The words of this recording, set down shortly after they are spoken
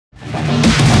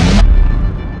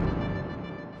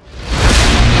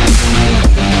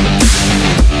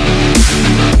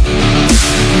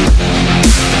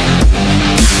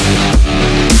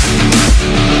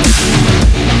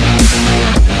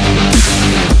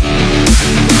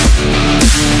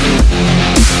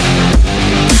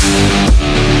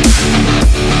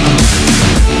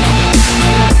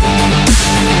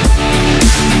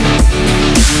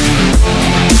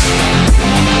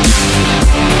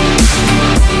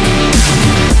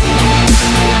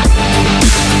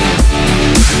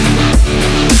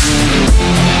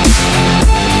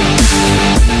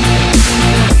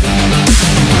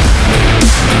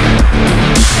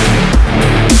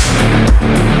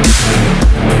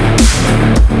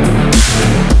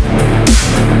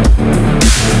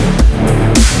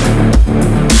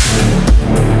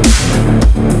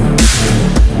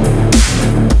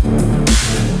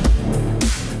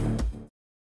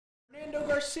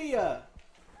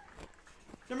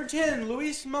Number 10,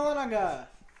 Luis Malanaga.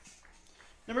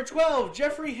 Number 12,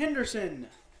 Jeffrey Henderson.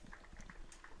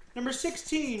 Number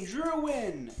 16, Drew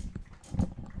Wynn.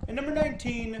 And number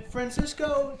 19,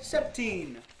 Francisco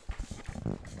Septine.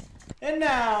 And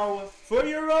now, for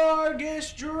your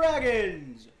Argos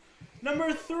Dragons,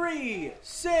 number 3,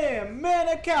 Sam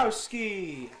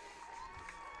Manikowski.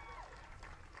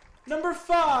 Number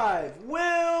 5,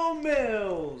 Will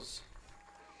Mills.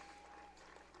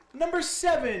 Number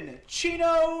 7,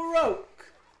 Chino Roque.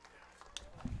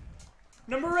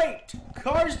 Number 8,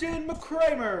 Carsden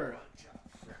McCramer.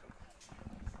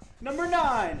 Number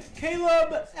 9,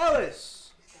 Caleb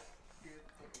Ellis.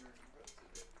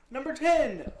 Number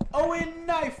 10, Owen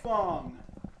Nifong.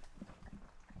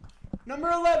 Number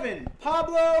 11,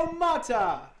 Pablo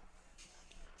Mata.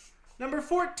 Number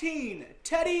 14,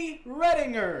 Teddy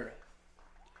Redinger.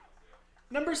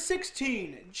 Number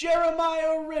 16,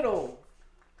 Jeremiah Riddle.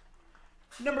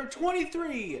 Number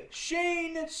 23,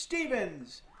 Shane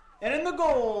Stevens. And in the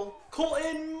goal,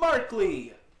 Colton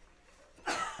Markley.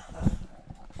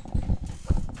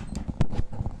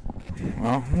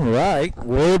 Well, all right,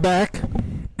 we're back.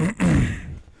 All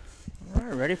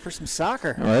right, ready for some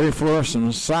soccer. Ready for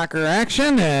some soccer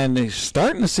action, and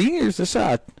starting the seniors. This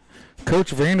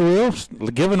Coach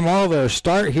Vanderweel giving them all their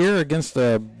start here against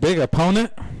a big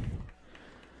opponent.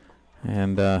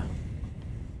 And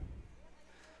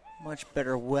much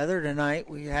better weather tonight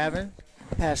we having.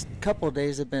 The past couple of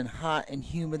days have been hot and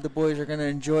humid. The boys are going to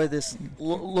enjoy this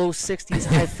low 60s,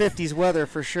 high 50s weather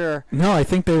for sure. No, I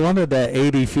think they wanted that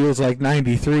 80 feels like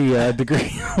 93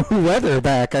 degree weather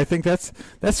back. I think that's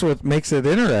what makes it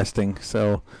interesting.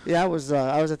 So yeah, I was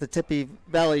at the Tippy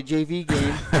Valley JV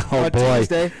game on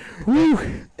Tuesday. Woo.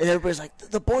 And everybody's like,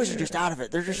 the boys are just out of it.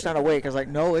 They're just not awake. I was like,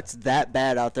 no, it's that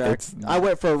bad out there. I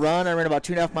went for a run. I ran about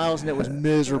 2.5 miles, and it was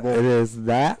miserable. It is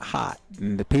that hot.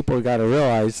 And the people got to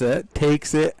realize that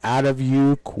takes it out of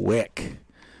you quick.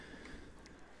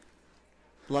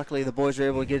 Luckily, the boys were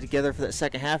able to get together for that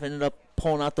second half. Ended up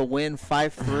pulling out the win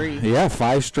 5-3. Yeah,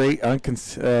 5 straight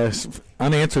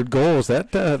unanswered goals.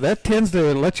 That tends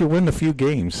to let you win a few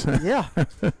games. Yeah.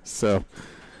 So,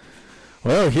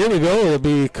 well, here we go. It'll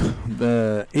be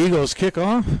the Eagles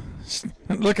kickoff.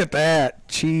 Look at that.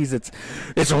 Jeez,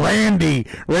 it's Randy.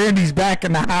 Randy's back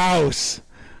in the house.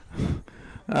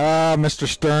 Mr.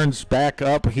 Stern's back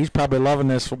up. He's probably loving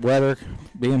this weather,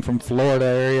 being from Florida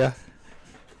area.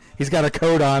 He's got a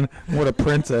coat on. What a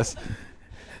princess.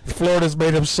 Florida's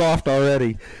made him soft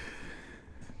already.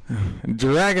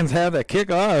 Dragons have that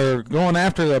kickoff, or going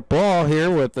after the ball here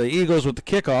with the Eagles with the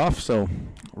kickoff. So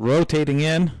rotating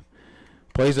in,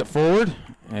 plays it forward,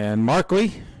 and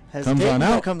Markley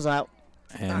comes out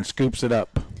and scoops it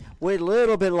up. Wait a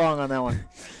little bit long on that one.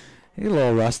 He's a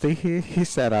little rusty. He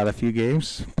sat out a few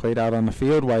games, played out on the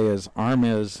field while his arm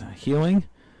is healing.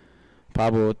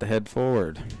 Pablo with the head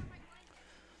forward.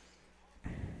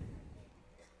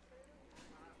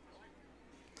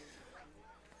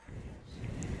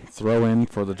 Throw in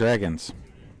for the Dragons.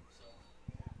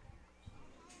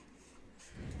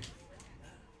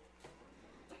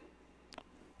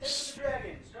 It's the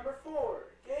Dragons, number 4,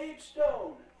 Gabe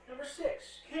Stone. Number 6,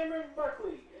 Cameron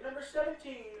Markley. And number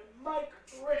 17, Mike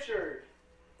Richard.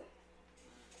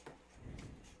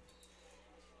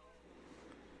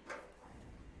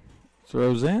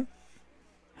 Throws in,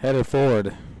 headed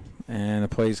forward, and the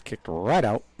play's kicked right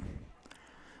out.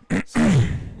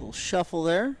 Little shuffle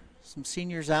there. Some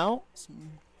seniors out.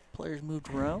 Some players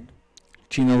moved around.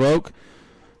 Chino Roque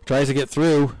tries to get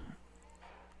through,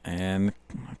 and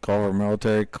Culver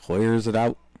Military clears it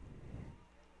out.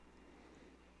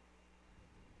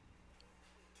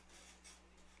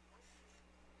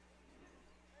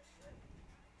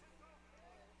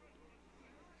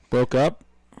 Broke up.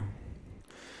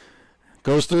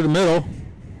 Goes through the middle.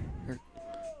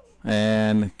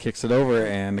 And kicks it over,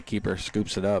 and the keeper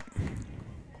scoops it up.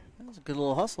 That was a good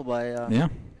little hustle by... Yeah.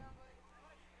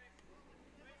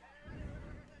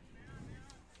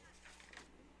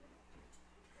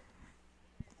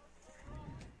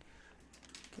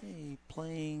 Okay,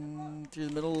 playing through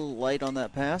the middle, light on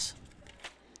that pass.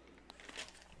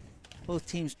 Both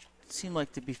teams seem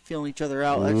like to be feeling each other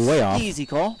out. That's way off. Easy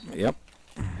call. Yep.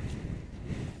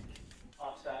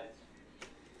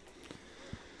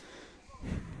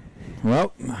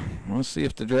 Well, we'll see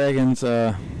if the Dragons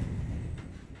work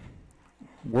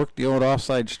the old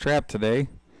offsides trap today.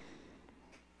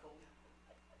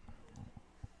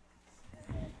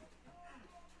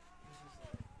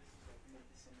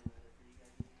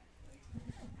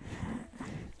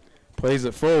 Plays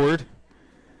it forward.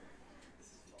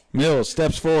 Mills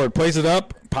steps forward, plays it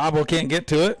up. Pablo can't get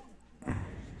to it.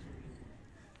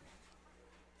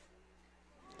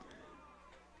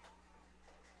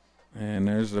 And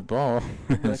there's the ball.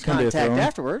 It's gonna be a Contact throw-in.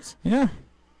 afterwards. Yeah.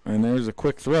 And there's a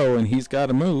quick throw, and he's got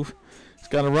to move. He's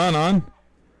got to run on.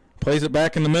 Plays it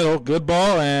back in the middle. Good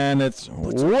ball, and it's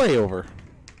way over.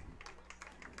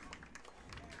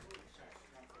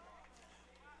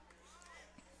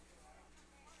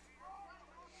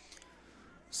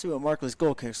 See what Markley's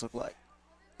goal kicks look like.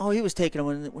 Oh, he was taking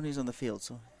them when he's on the field,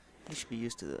 so he should be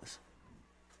used to this.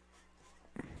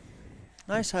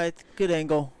 Nice height, good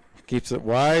angle. Keeps it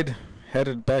wide,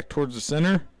 headed back towards the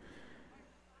center.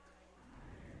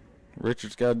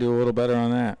 Richards got to do a little better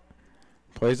on that.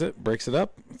 Plays it, breaks it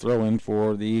up, throw in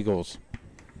for the Eagles.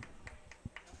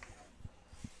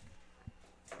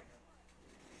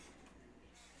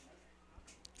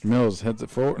 Mills heads it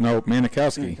forward. No,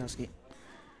 Manikowski.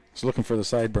 He's looking for the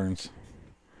sideburns.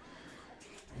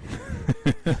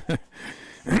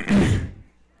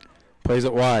 Plays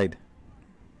it wide.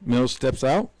 Mills steps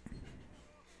out.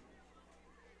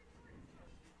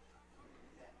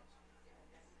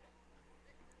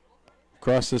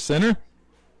 Across the center.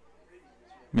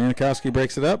 Manikowski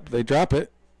breaks it up. They drop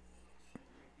it.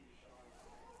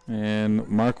 And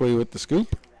Markley with the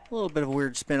scoop. A little bit of a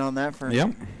weird spin on that for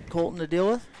Yep. Colton to deal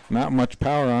with. Not much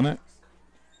power on it.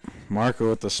 Marco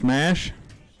with the smash.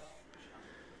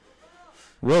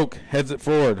 Roque heads it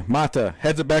forward. Mata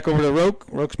heads it back over to Roque.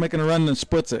 Roque's making a run and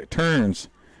splits it. Turns.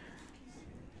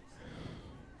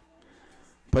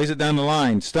 Plays it down the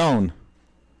line. Stone.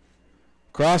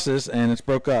 Crosses, and it's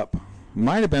broke up.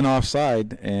 Might have been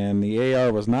offside, and the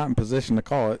AR was not in position to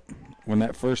call it when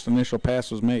that first initial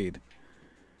pass was made.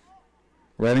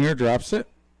 Redinger drops it.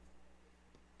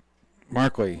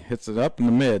 Markley hits it up in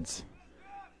the mids.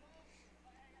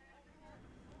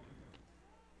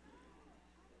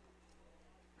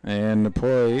 And the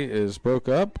play is broke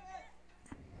up.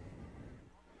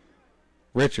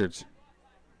 Richards.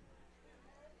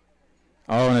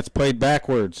 Oh, and it's played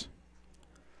backwards.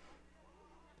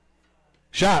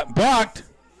 Shot blocked.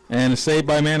 And a save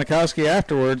by Manikowski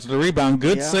afterwards. The rebound.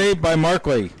 Good save by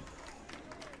Markley.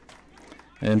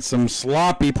 And some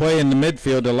sloppy play in the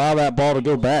midfield to allow that ball to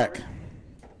go back.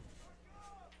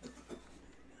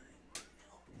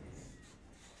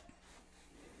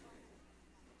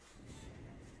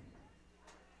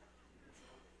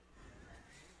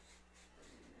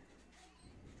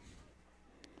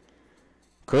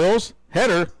 Curls,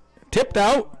 header, tipped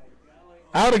out,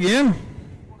 out again.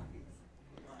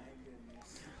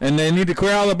 And they need to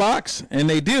clear out of the box, and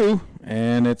they do,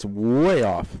 and it's way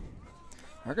off.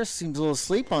 Argos seems a little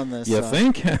asleep on this. You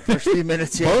think? First few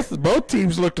minutes here. Both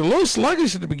teams looked a little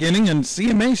sluggish at the beginning, and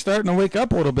CMA starting to wake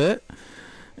up a little bit.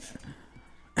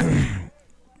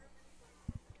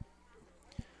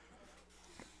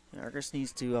 Argos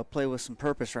needs to play with some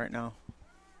purpose right now.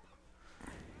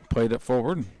 Played it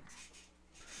forward.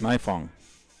 Nifong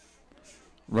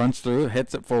runs through,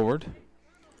 hits it forward.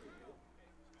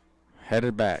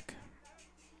 Headed back.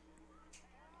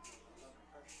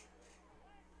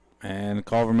 And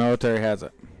Culver Military has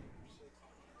it.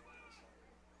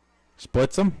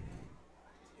 Splits them.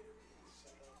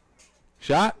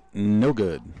 Shot, no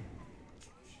good.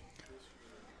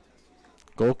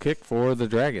 Goal kick for the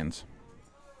Dragons.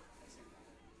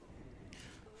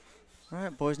 All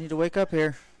right, boys need to wake up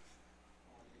here.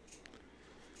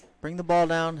 Bring the ball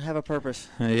down, have a purpose.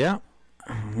 Yeah,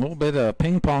 a little bit of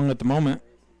ping pong at the moment.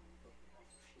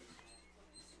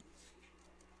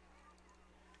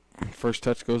 First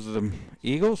touch goes to the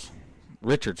Eagles.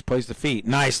 Richards plays the feet.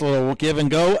 Nice little give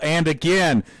and go, and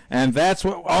again. And that's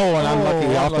what, and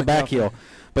unlucky off the back heel.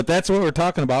 But that's what we're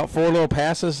talking about. 4 little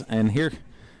passes, and here,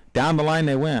 down the line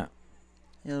they went.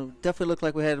 Definitely looked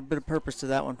like we had a bit of purpose to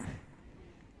that one.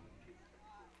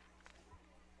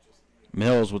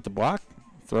 Mills with the block.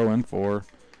 Throw in for.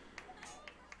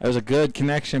 That was a good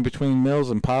connection between Mills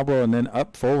and Pablo, and then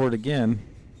up forward again.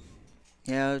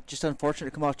 Yeah, just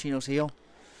unfortunate to come off Chino's heel.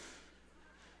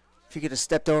 If he could have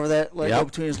stepped over that, let it go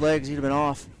between his legs, he'd have been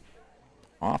off.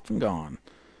 Off and gone.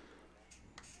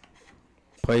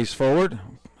 Plays forward.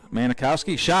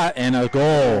 Manikowski, shot, and a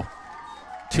goal.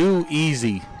 Too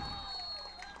easy.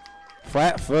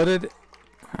 Flat-footed.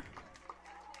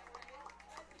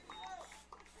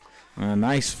 A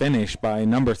nice finish by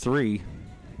number 3.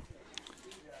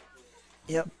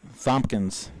 Yep.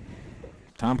 Tompkins.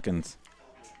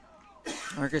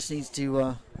 Argos needs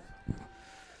to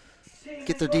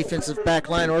get their defensive back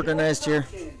line organized here.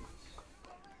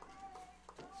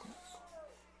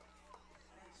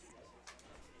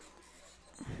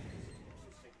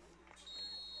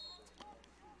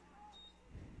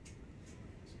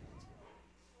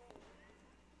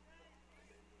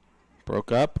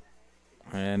 Broke up.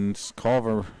 And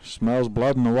Culver smells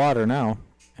blood in the water now.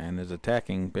 and is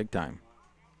attacking big time.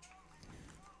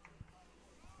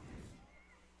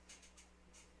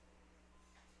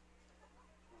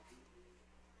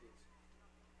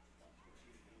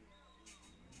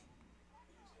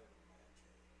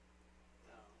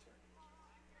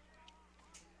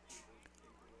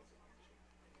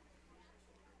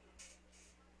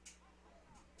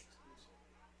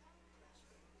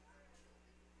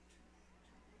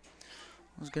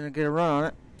 Was going to get a run on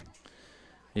it.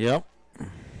 Yep.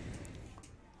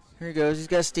 Here he goes. He's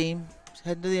got steam. He's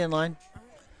heading to the end line.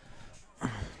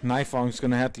 Nifong's going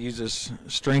to have to use his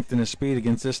strength and his speed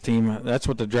against this team. That's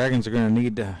what the Dragons are going to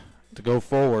need to go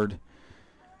forward.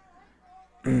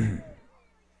 Either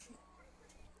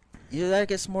that or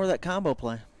get some more of that combo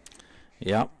play.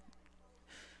 Yep.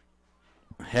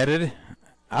 Headed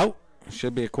out.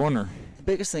 Should be a corner. The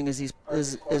biggest thing is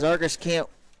Argos can't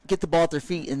get the ball at their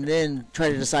feet and then try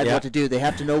to decide what to do. They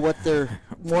have to know what they're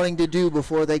wanting to do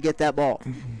before they get that ball.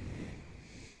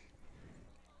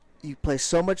 You play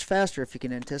so much faster if you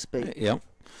can anticipate. Yep.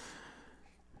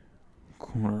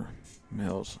 Corner.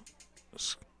 Mills.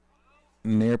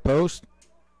 Near post.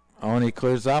 Oh, and he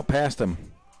clears out past him.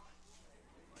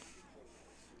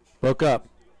 Broke up.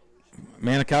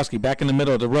 Manikowski back in the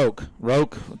middle to Roke.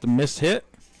 Roke with the missed hit.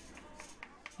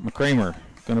 McCramer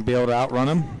going to be able to outrun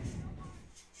him.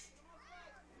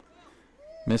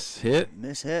 Miss hit.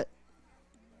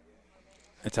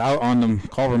 It's out on the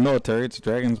Culver Military. It's a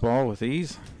Dragons ball with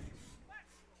ease.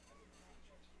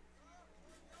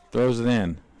 Throws it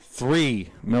in. 3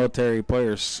 military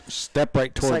players step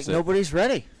right towards it. It's like nobody's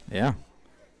ready. Yeah.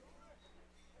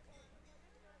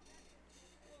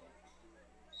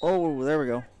 Oh, there we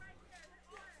go.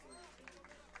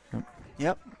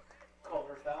 Yep.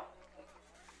 Culver foul.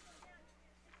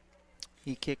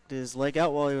 He kicked his leg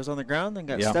out while he was on the ground, then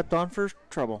got stepped on for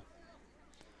trouble.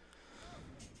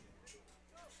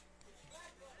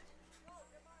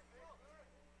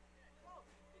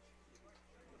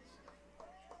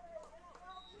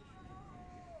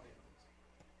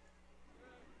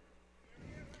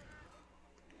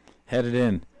 Headed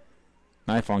in.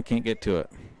 Nifong can't get to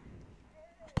it.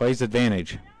 Plays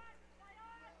advantage.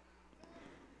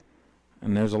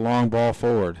 And there's a long ball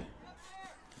forward.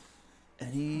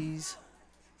 And he's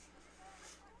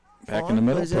back in the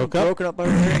middle. Broken up by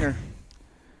the ringer.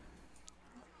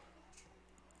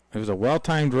 It was a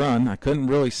well-timed run. I couldn't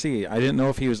really see. I didn't know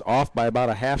if he was off by about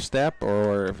a half step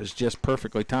or if it's just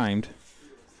perfectly timed.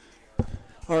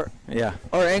 Our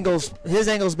angles, his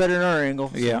angle's better than our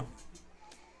angle. Yeah.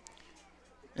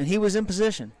 And he was in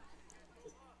position.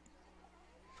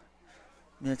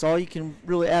 And that's all you can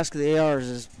really ask of the ARs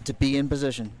is to be in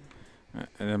position. And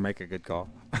then make a good call.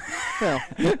 Well,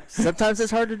 sometimes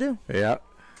it's hard to do. Yeah.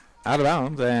 Out of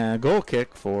bounds and goal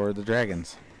kick for the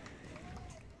Dragons.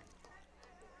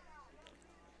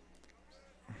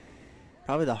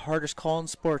 Probably the hardest call in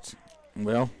sports.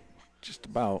 Well, just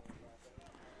about.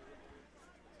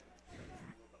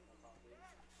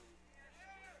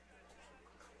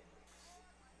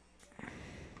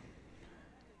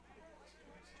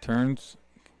 Turns.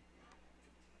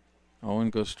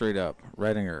 Owen goes straight up.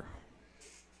 Redinger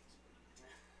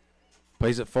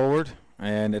plays it forward,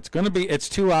 and it's going to be. It's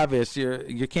too obvious.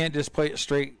 You can't just play it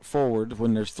straight forward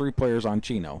when there's 3 players on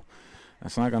Chino.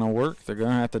 That's not going to work. They're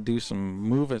going to have to do some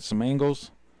move at some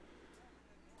angles.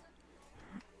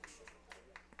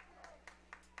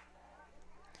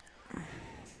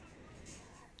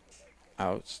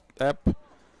 Out step.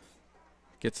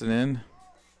 Gets it in.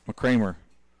 McCramer.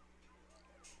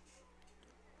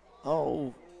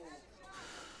 Oh.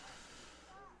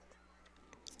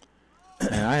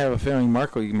 And I have a feeling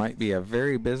Markley might be a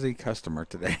very busy customer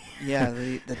today. Yeah,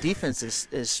 the defense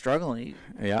is struggling.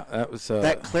 Yeah, that was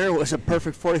that clear was a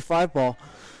perfect 45 ball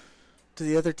to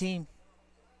the other team.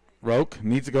 Roke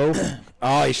needs to go.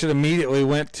 Oh, he should immediately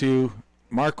went to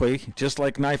Markley, just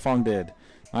like Nifong did.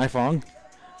 Nifong.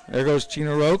 There goes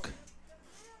Chino Roke.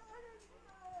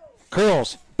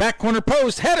 Curls. Back corner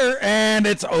post. Header. And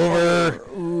it's over.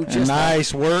 Ooh,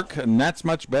 nice work. And that's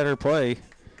much better play.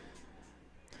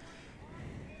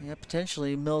 Yeah,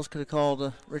 potentially Mills could have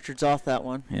called Richards off that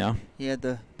one. Yeah. He had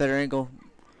the better angle.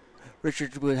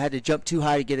 Richards would have had to jump too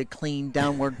high to get a clean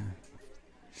downward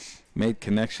Made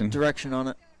connection. direction on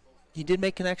it. He did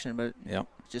make connection, but Yep.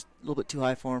 just a little bit too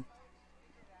high for him.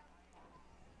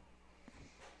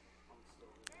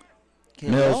 Okay,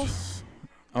 Mills. Ellis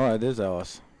Oh, it is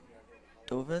Ellis.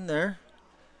 dove in there.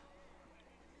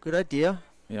 Good idea.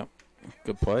 Yep.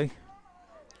 Good play.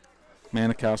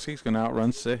 Manikowski's going to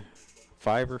outrun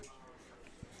Fiverr.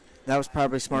 That was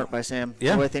probably smart by Sam.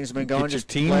 Yeah. The way things have been going, Get your just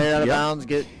team. play it out of Yep. bounds,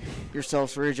 get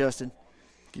yourselves readjusted.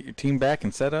 Get your team back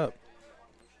and set up.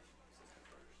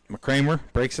 McCramer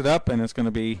breaks it up, and it's going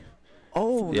to be.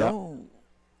 Oh, yep. no.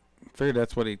 Figured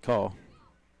that's what he'd call.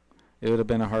 It would have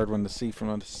been a hard one to see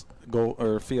from the goal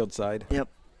or field side. Yep.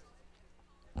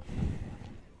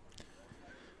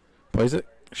 Plays it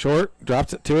short,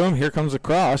 drops it to him. Here comes the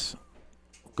cross.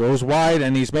 Goes wide,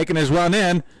 and he's making his run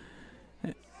in.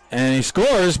 And he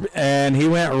scores, and he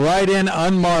went right in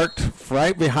unmarked,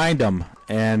 right behind him.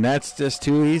 And that's just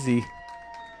too easy,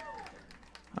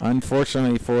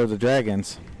 unfortunately, for the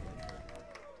Dragons.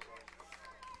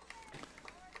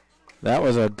 That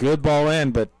was a good ball in,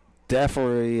 but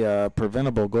definitely a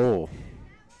preventable goal.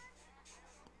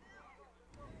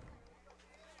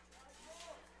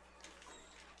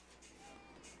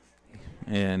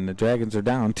 And the Dragons are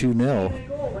down 2-0.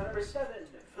 Goal by number 7,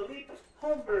 Philippe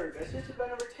Holmberg, assisted by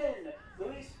number 10,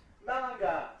 Luis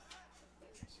Malanga.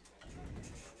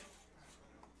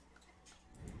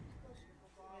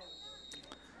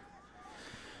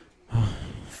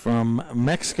 From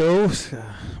Mexico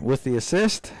with the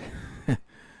assist.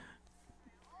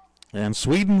 And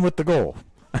Sweden with the goal.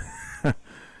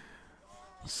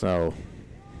 So,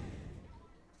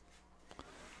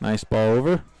 nice ball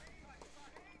over.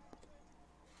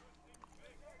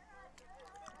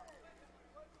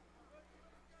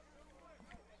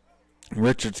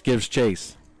 Richards gives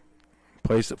chase.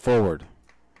 Plays it forward.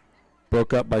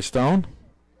 Broke up by Stone.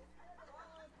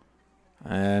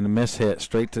 And a miss hit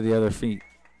straight to the other feet.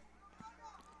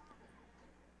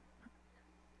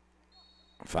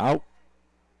 Foul.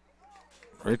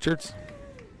 Richards.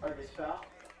 Argos foul.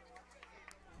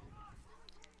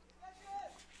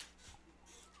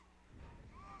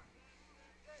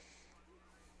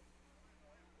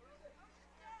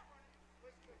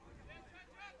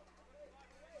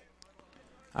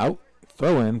 Out.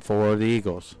 Throw in for the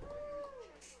Eagles.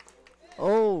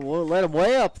 Oh, we'll let him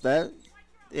way up that.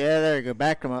 Yeah, there you go.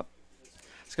 Back him up.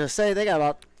 I was going to say, they got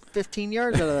about 15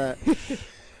 yards out of that.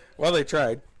 Well, they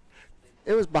tried.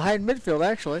 It was behind midfield,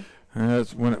 actually.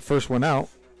 That's when it first went out.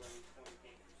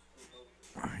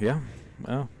 Yeah,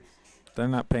 well, they're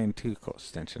not paying too close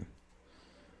attention.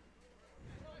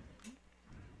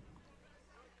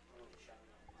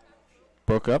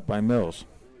 Broke up by Mills.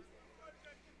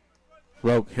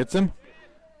 Rogue hits him.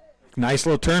 Nice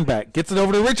little turn back. Gets it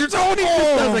over to Richards. Oh, and he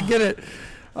just doesn't get it.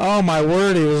 Oh, my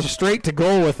word. He was straight to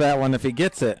goal with that one if he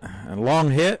gets it. A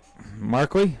long hit.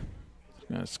 Markley.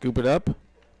 Gonna scoop it up.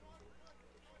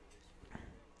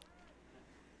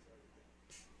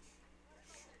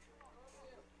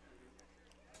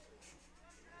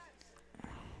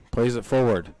 Plays it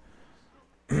forward.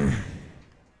 Hits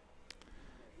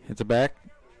it back.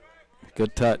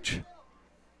 Good touch.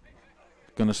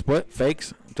 Gonna split.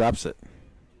 Fakes. Drops it.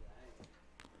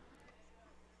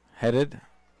 Headed.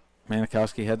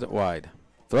 Manikowski heads it wide.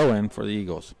 Throw in for the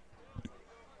Eagles.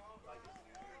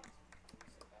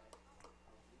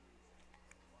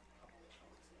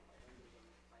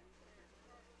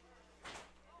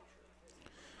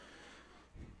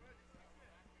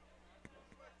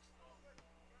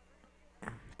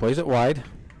 Plays it wide.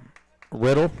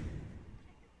 Riddle.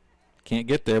 Can't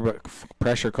get there, but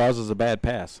pressure causes a bad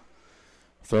pass.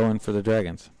 Throw in for the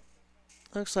Dragons.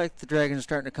 Looks like the Dragons are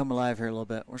starting to come alive here a little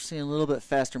bit. We're seeing a little bit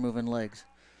faster moving legs.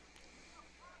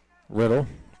 Riddle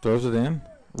throws it in.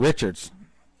 Richards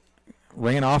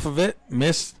ran off of it.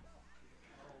 Missed.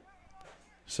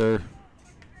 Sir.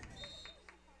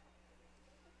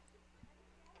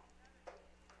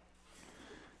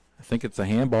 I think it's a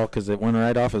handball because it went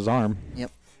right off his arm. Yep.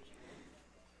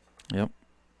 Yep.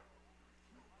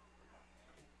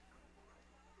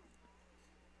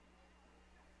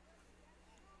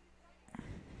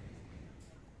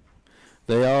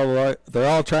 They're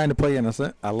all trying to play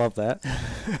innocent. I love that.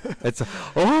 It's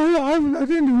I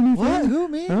didn't do anything. What? Who,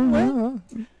 me? What?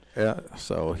 Yeah.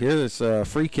 So here's a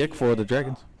free kick for the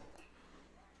Dragons.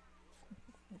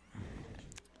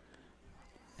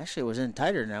 Actually, it was in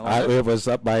tighter now. It was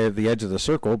up by the edge of the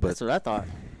circle, but that's what I thought.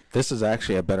 this is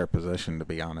actually a better position, to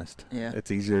be honest. Yeah.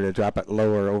 It's easier to drop it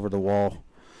lower over the wall.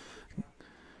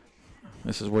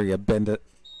 This is where you bend it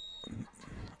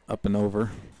up and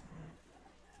over.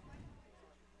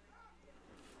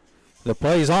 The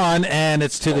play's on, and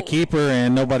it's to the keeper,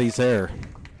 and nobody's there.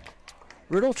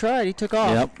 Riddle tried. He took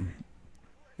off. Yep.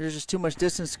 There's just too much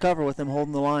distance to cover with him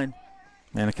holding the line.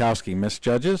 Manikowski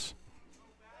misjudges.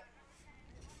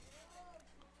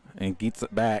 And gets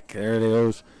it back. There it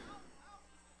goes.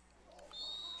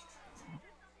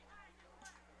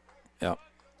 Yep.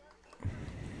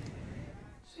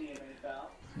 CMA foul.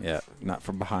 Yeah, not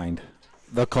from behind.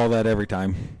 They'll call that every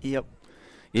time. Yep.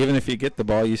 Even if you get the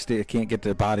ball, you still can't get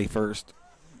the body first.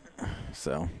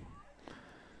 So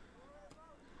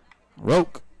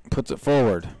Roke puts it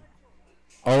forward.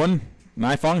 Owen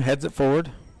Nifong heads it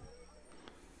forward.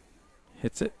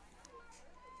 Hits it.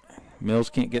 Mills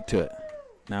can't get to it.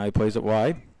 Now he plays it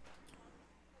wide.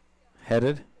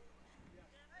 Headed.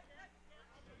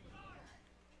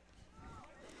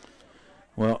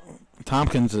 Well,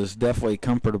 Tompkins is definitely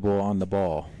comfortable on the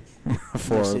ball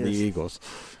for Yes, he the is. Eagles.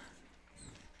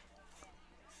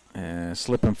 And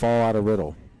slip and fall out of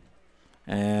Riddle.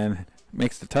 And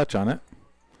makes the touch on it.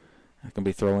 That can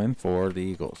be throw in for the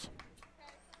Eagles.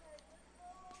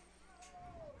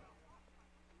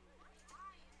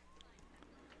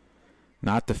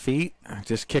 Not the feet,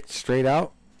 just kicked straight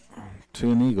out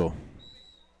to an Eagle.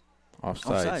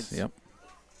 Offsides. Offsides. Yep.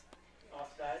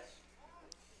 Offsides.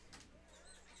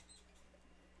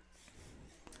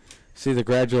 See the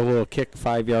gradual little kick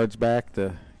 5 yards back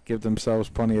to give themselves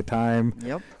plenty of time.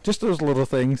 Yep. Just those little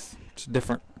things. It's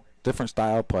different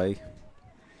style play.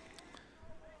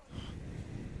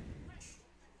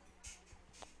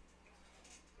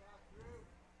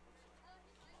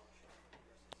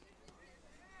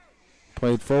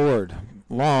 Played forward.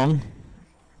 Long.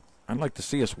 I'd like to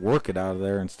see us work it out of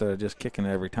there instead of just kicking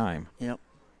it every time. Yep.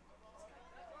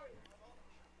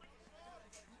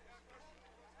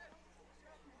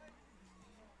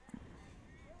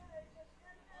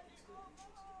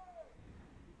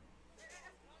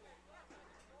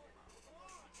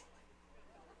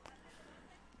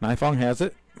 Nifong has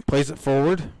it. Plays it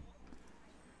forward.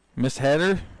 Miss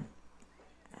header.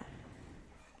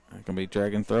 That can be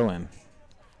drag and throw in.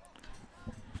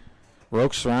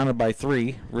 Roke's surrounded by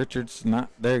 3. Richards not.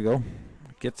 There you go.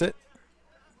 Gets it.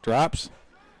 Drops.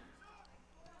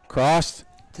 Crossed.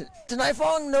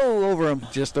 Nifong, no, over him.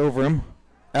 Just over him.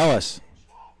 Ellis.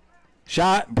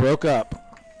 Shot. Broke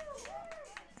up.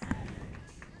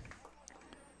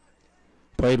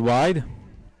 Played wide.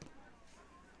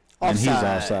 And he's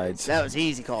offsides. That was an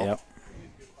easy call. Yep.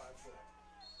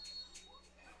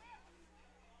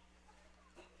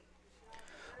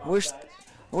 I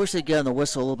wish they'd get on the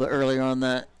whistle a little bit earlier on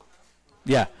that.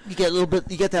 Yeah. You get a little bit.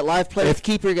 You get that live play with the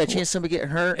keeper. You got a chance of somebody getting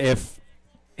hurt. If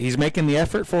he's making the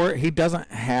effort for it, he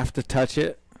doesn't have to touch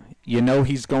it. You know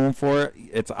he's going for it.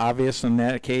 It's obvious in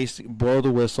that case. Blow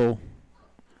the whistle.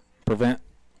 Prevent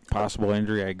possible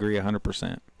injury. I agree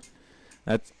 100%.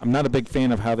 I'm not a big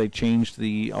fan of how they changed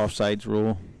the offsides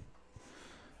rule,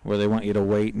 where they want you to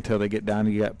wait until they get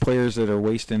down. You got players that are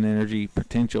wasting energy,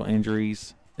 potential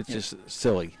injuries. It's just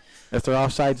silly. If they're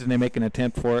offsides and they make an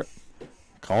attempt for it,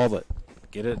 call it.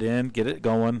 Get it in, get it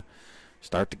going,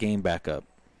 start the game back up.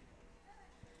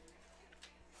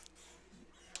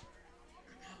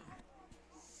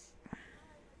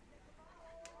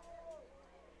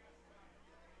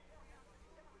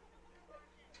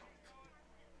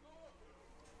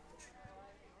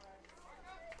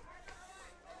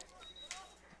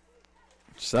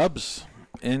 Subs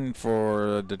in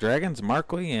for the Dragons,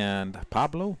 Markley and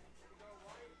Pablo.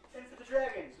 And for the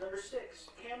Dragons, number 6,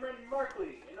 Cameron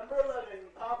Markley. And number 11,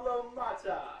 Pablo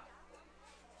Mata.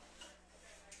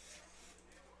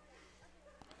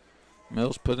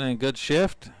 Mills put in a good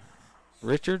shift.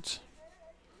 Richards.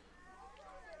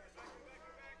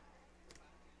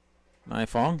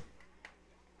 Nifong.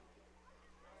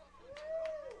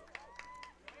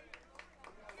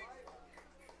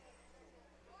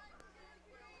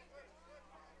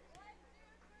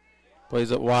 Plays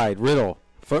it wide. Riddle.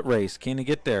 Foot race. Can he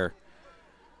get there?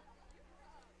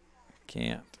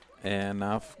 Can't. And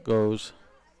off goes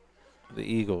the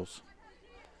Eagles.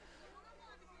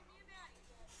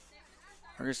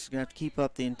 We're just going to have to keep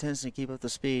up the intensity, keep up the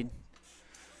speed.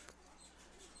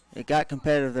 It got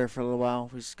competitive there for a little while.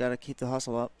 We just got to keep the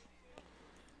hustle up.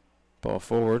 Ball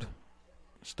forward.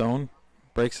 Stone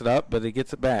breaks it up, but he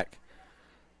gets it back.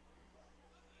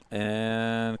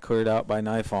 And cleared out by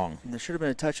Nifong. And there should have been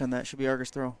a touch on that. Should be Argos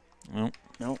throw. Nope.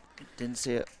 Nope. Didn't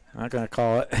see it. Not going to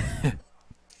call it.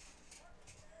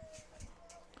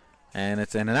 And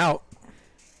it's in and out.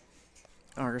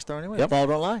 Argos throw anyway. Yep. Ball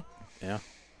don't lie. Yeah,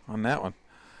 on that one.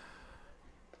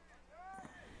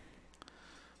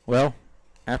 Well,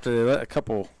 after they let a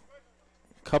couple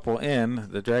in,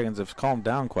 the Dragons have calmed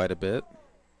down quite a bit.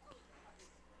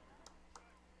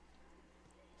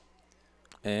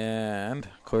 And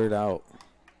cleared out.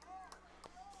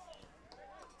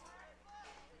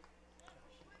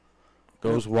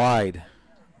 Goes wide.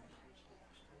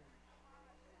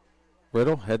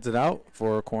 Riddle heads it out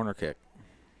for a corner kick.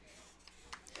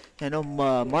 I know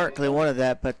Markley wanted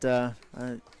that, but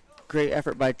great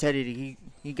effort by Teddy.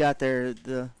 He got there.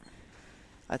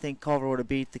 I think Culver would have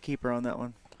beat the keeper on that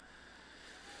one.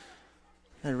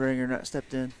 Had Ringer not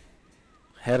stepped in.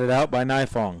 Headed out by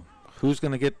Nifong. Who's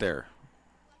going to get there?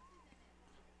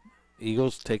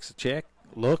 Eagles takes a check,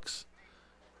 looks.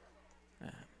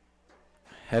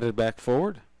 Headed back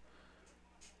forward.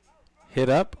 Hit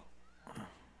up.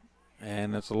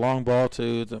 And it's a long ball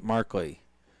to Markley.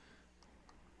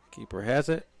 Keeper has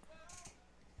it.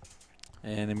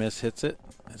 And he hits it.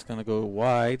 It's going to go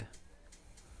wide.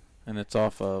 And it's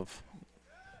off of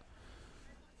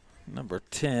number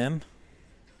 10.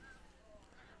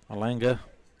 Malanga.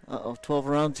 12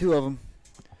 around, 2 of them.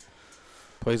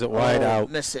 Plays it wide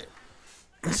out. Miss it.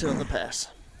 Miss it on the pass.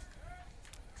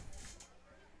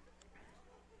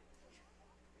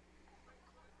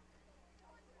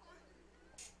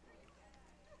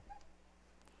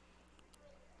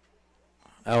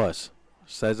 Ellis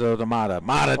says it to Mata.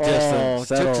 Mata just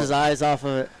took his eyes off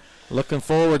of it. Looking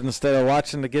forward instead of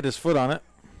watching to get his foot on it.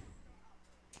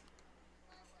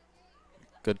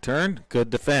 Good turn, good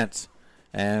defense.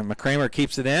 And McCramer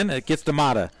keeps it in. It gets to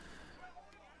Mata.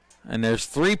 And there's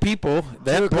 3 people.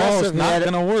 That ball is not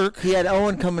going to work. He had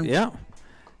Owen coming. Yeah.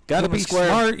 Got to be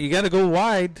smart. You got to go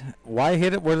wide. Why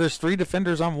hit it where there's 3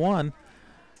 defenders on 1?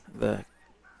 The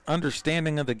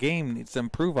understanding of the game needs to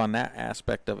improve on that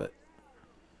aspect of it.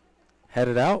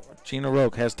 Headed out. Gina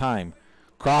Roque has time.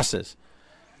 Crosses.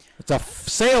 It's a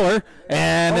sailor,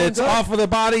 and it's off of the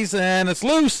bodies, and it's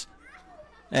loose.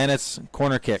 And it's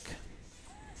corner kick.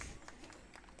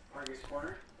 Argos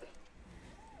corner.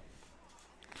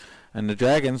 And the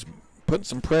Dragons putting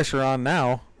some pressure on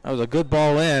now. That was a good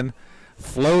ball in.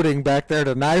 Floating back there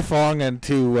to Nifong and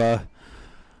to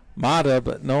Mata,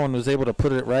 but no one was able to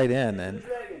put it right in. And the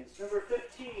Dragons, number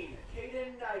 15,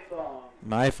 Caden Nifong.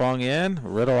 Nifong in,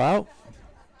 Riddle out.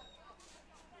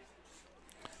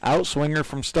 Outswinger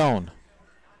from Stone.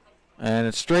 And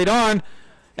it's straight on.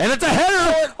 And it's a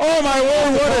header! Oh, my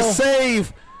word, what a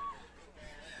save!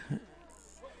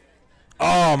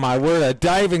 Oh, my word, a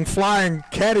diving, flying,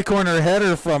 catty corner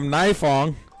header from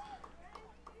Nifong.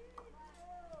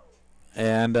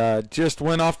 And just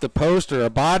went off the post or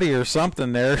a body or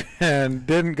something there and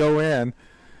didn't go in.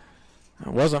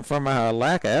 It wasn't from a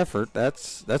lack of effort.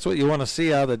 That's what you want to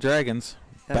see out of the Dragons,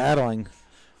 battling.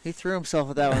 He threw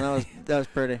himself at that one. That was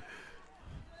pretty.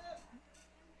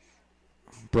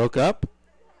 Broke up,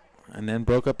 and then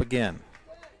broke up again.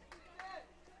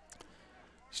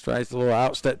 Tries the little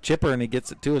outstep chipper, and he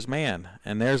gets it to his man.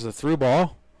 And there's the through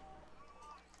ball.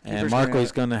 And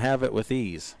Markley's going to have it with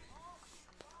ease.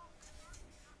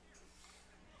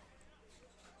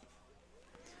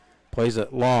 Plays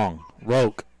it long.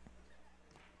 Roque.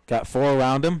 Got 4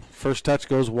 around him. First touch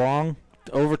goes Wong.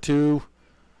 Over to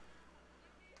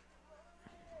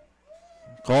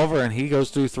Culver, and he goes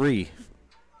through 3.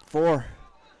 4.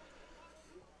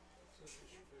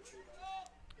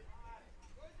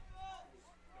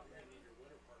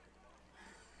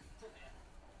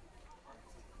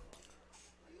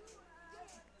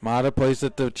 Mata plays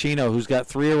it to Chino, who's got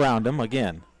 3 around him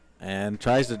again, and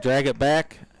tries to drag it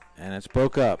back, and it's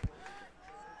broke up.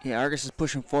 Yeah, Argos is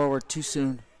pushing forward too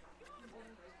soon.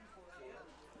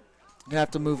 You have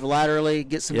to move laterally,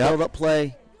 get some build-up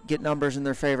play, get numbers in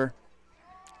their favor.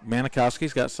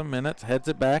 Manikowski's got some minutes, heads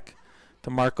it back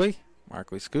to Markley.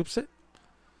 Markley scoops it.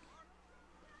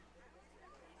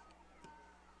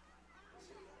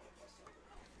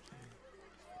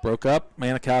 Broke up,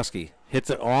 Manikowski hits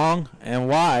it long and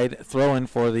wide, throwing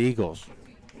for the Eagles.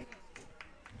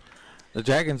 The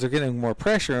Dragons are getting more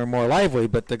pressure and more lively,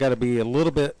 but they got to be a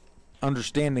little bit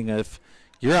understanding if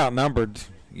you're outnumbered.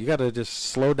 You got to just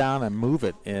slow down and move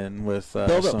it in with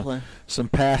some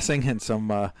passing and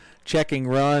some checking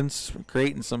runs,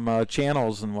 creating some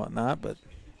channels and whatnot. But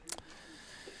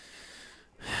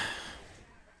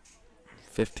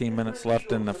 15 minutes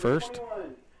left in the first.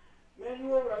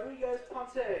 Manuel Rodriguez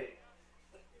Ponce.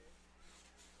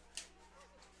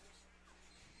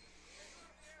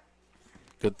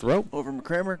 Good throw. Over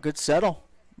McCramer. Good settle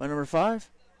by number 5.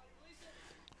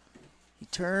 He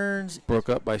turns. Broke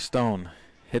up by Stone.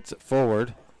 Hits it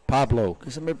forward. Pablo. Can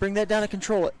somebody bring that down and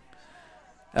control it?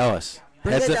 Ellis.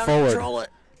 Bring Heads that it down forward. And control it.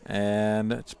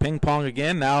 And it's ping pong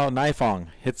again. Now Nifong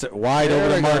hits it wide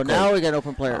over to Markley. Now we got an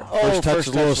open player. First touch is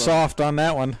a little soft on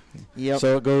that one. Yep.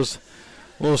 So it goes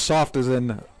a little soft as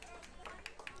in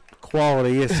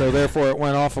quality. So therefore it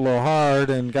went off a little hard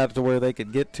and got to where they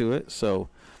could get to it. So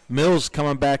Mills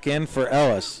coming back in for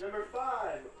Ellis. Number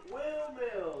 5, Will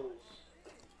Mills.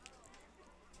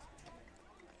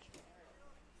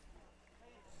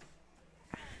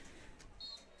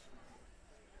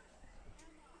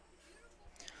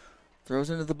 Throws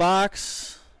into the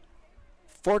box.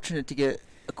 Fortunate to get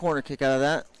a corner kick out of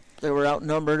that. They were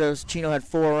outnumbered as Chino had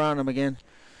 4 around him again.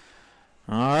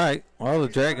 All right. Well, the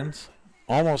Dragons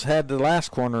almost had the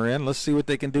last corner in. Let's see what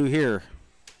they can do here.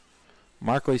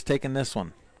 Markley's taking this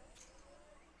one.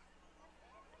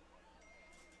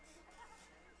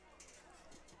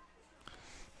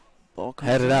 Ball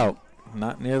comes Headed in. out.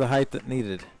 Not near the height that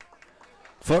needed.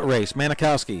 Foot race.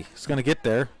 Manikowski is going to get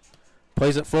there.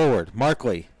 Plays it forward.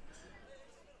 Markley.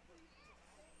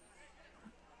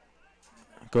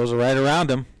 Goes right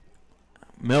around him.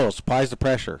 Mills applies the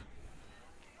pressure.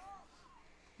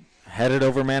 Headed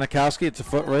over Manikowski. It's a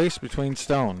foot race between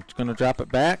Stone. It's going to drop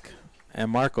it back.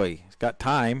 And Markley has got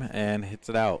time and hits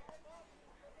it out.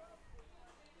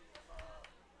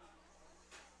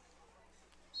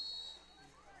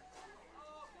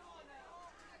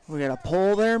 We got a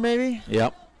pole there, maybe?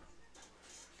 Yep.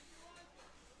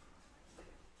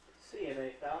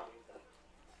 CMA foul.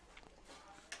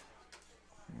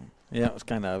 Yeah, it was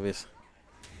kind of obvious.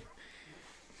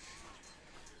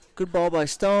 Good ball by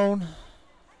Stone.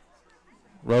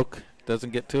 Roque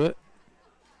doesn't get to it.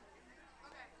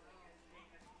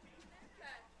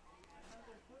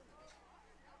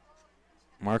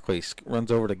 Markley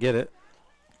runs over to get it.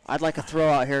 I'd like a throw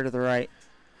out here to the right.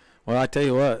 Well, I tell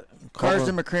you what.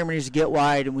 Carson McCramer needs to get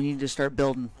wide, and we need to start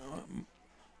building.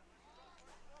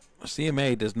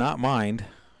 CMA does not mind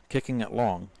kicking it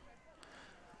long.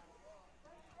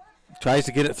 Tries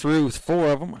to get it through with 4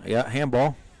 of them. Yeah,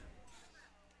 handball.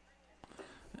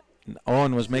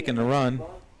 Owen was making the run.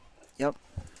 Yep.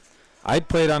 I'd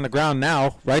play it on the ground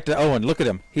now, right to Owen. Look at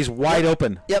him. He's wide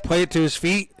open. Yep. Play it to his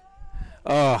feet.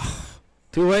 Oh,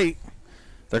 too late.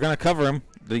 They're going to cover him.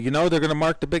 You know they're going to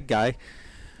mark the big guy.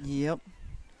 Yep.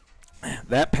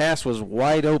 That pass was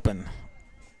wide open.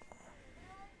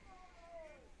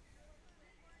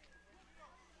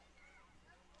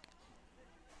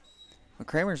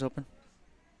 McCramer's open.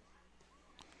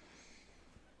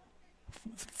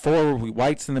 4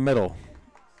 whites in the middle.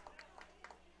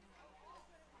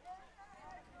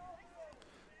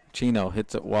 Chino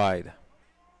hits it wide.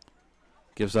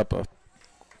 Gives up a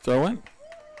throw in.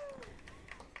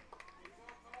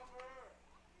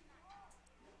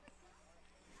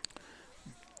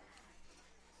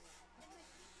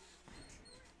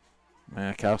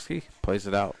 Manikowski plays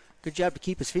it out. Good job to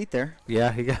keep his feet there.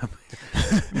 Yeah, he got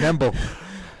nimble.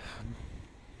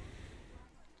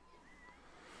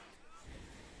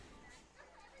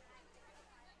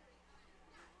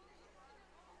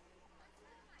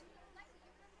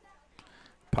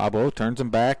 Pablo turns him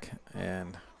back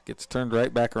and gets turned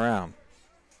right back around.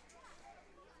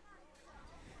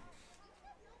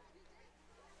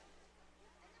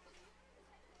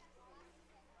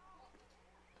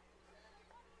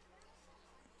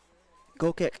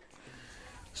 Goal kick.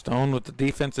 Stone with the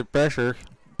defensive pressure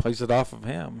plays it off of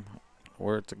him,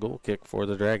 where it's a goal kick for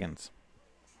the Dragons.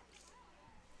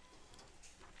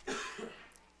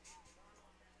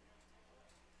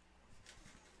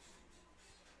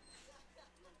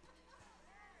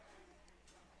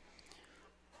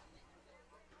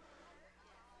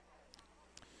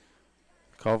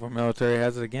 Culver Military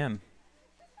has it again.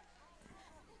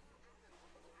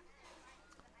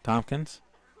 Tompkins.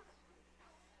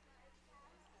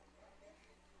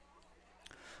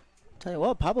 Tell you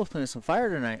what, Pablo's playing some fire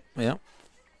tonight. Yep.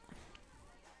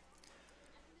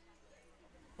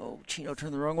 Oh, Chino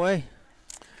turned the wrong way.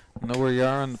 Know where you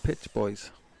are on the pitch, boys.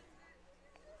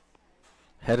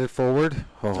 Headed forward.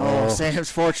 Oh,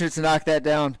 Sam's fortunate to knock that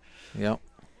down. Yep.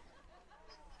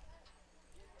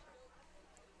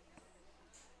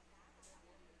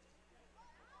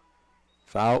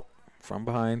 Foul from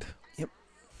behind. Yep.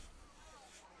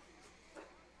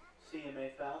 CMA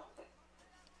foul.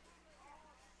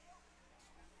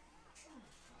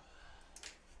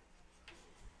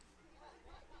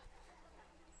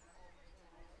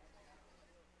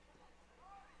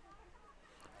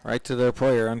 Right to their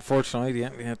player. Unfortunately, they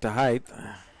didn't have to hide.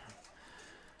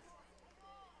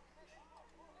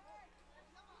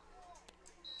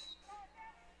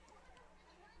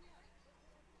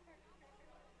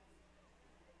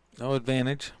 No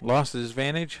advantage. Lost his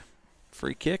advantage.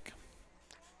 Free kick.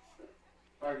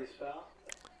 Argos foul.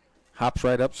 Hops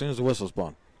right up as soon as the whistle's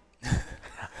blown.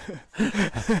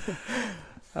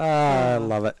 I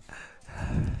love it.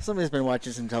 Somebody's been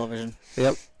watching some television.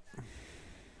 Yep.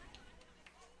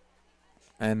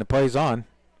 And the play's on.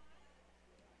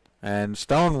 And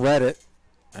Stone read it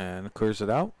and clears it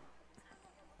out.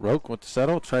 Roque with the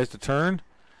settle. Tries to turn.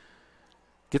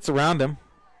 Gets around him.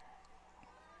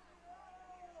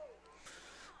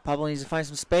 Pablo needs to find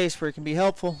some space where it can be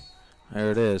helpful.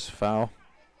 There it is. Foul.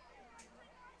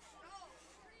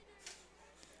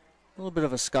 A little bit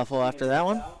of a scuffle after that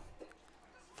one.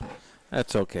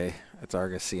 That's okay. It's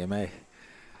Argos CMA.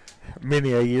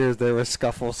 Many a years there were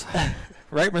scuffles.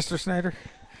 Right, Mr. Snyder?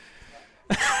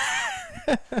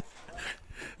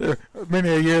 Many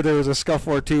a year there was a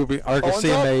scuffle or two. Argos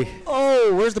CMA.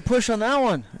 Oh, where's the push on that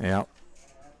one? Yeah.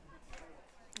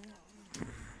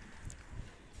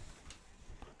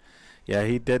 Yeah,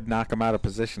 he did knock him out of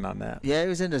position on that. Yeah, he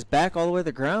was in his back all the way to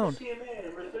the ground. CMA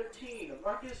number 13,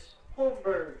 Marcus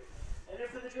Holmberg. And then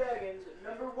for the Dragons,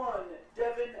 number 1,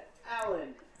 Devin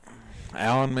Allen.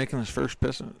 Allen making his first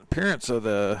appearance of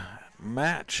the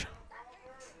match.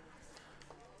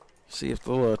 See if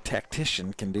the little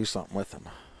tactician can do something with him.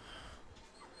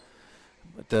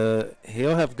 But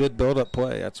he'll have good build-up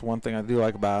play. That's one thing I do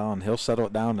like about Allen. He'll settle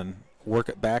it down and work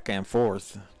it back and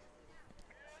forth.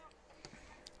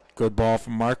 Good ball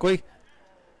from Markley.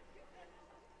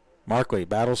 Markley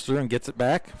battles through and gets it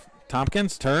back.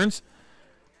 Tompkins turns.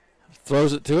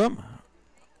 Throws it to him.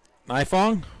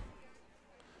 Nifong.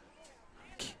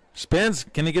 Spins.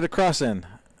 Can he get a cross in?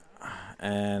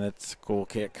 And it's a cool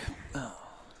kick. Oh,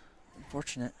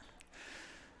 unfortunate.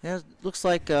 Yeah, it looks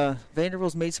like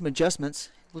Vanderbilt's made some adjustments.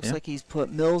 Looks like he's put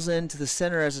Mills into the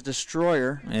center as a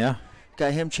destroyer. Yeah.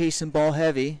 Got him chasing ball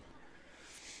heavy.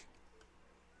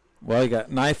 Well, you got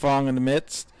Nifong in the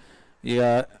midst. You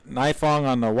got Nifong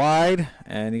on the wide,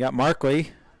 and you got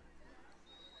Markley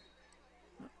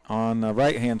on the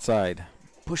right-hand side.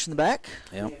 Pushing the back.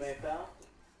 Yep. CMA foul.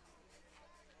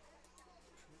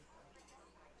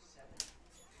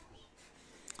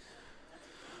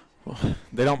 Well,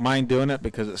 they don't mind doing it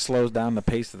because it slows down the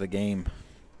pace of the game.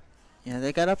 Yeah,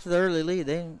 they got up to the early lead.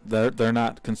 They're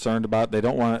not concerned about it. They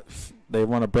don't want it. They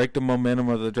want to break the momentum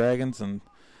of the Dragons, and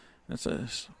it's a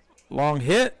long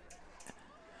hit.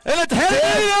 And it's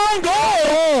headed on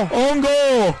goal! On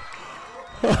goal!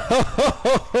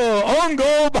 On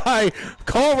goal by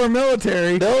Culver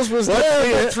Military. Mills was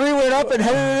there, but 3 went up and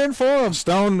headed it in for him.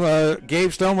 Stone,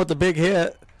 Gabe Stone with the big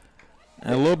hit.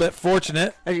 And a little bit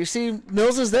fortunate. As you see,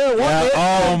 Mills is there. One hit,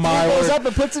 oh, my goes word. up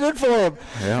and puts it in for him.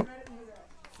 Yep.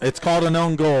 It's called an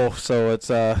own goal, so it's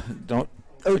don't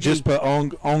just put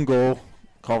own goal.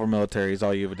 Culver Military is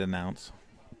all you would announce.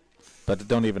 But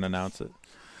don't even announce it.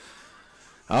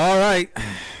 All right.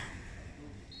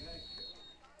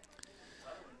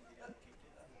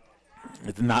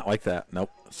 It's not like that.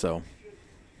 Nope. So,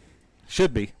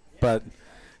 should be. But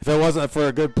if it wasn't for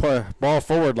a good ball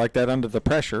forward like that under the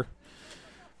pressure.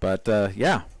 But,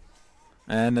 yeah.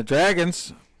 And the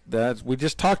Dragons, we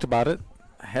just talked about it,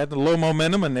 had the low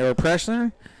momentum and they were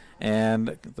pressuring.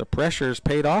 And the pressure's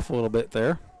paid off a little bit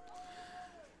there.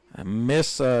 A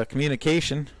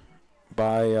miscommunication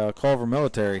by Culver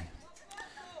Military.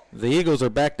 The Eagles are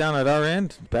back down at our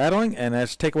end, battling, and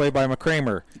that's takeaway by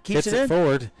McCramer. Keeps Hits it in.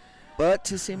 Forward. But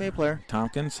to CMA player.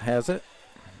 Tompkins has it.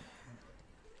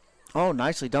 Oh,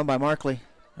 nicely done by Markley.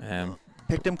 And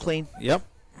picked him clean. Yep.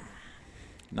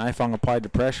 Nifong applied the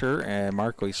pressure, and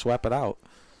Markley swept it out.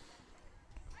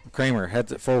 Kramer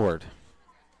heads it forward.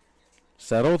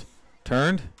 Settled.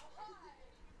 Turned.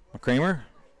 Kramer.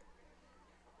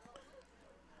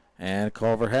 And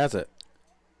Culver has it.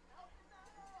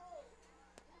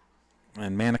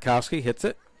 And Manikowski hits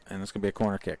it, and it's going to be a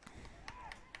corner kick.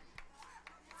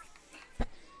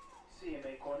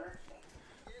 CMA corner.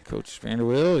 Coach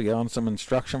Vanderweel yelling some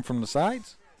instruction from the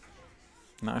sides.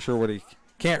 Not sure what he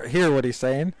can't hear what he's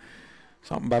saying.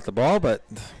 Something about the ball, but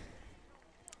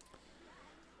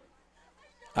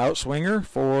outswinger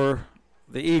for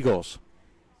the Eagles.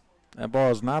 That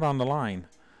ball is not on the line.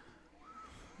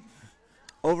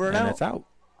 Over and out. It's out.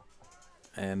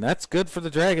 And that's good for the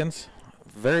Dragons.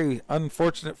 Very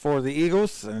unfortunate for the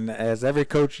Eagles. And as every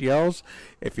coach yells,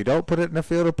 if you don't put it in the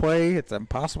field of play, it's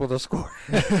impossible to score.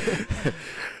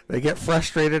 They get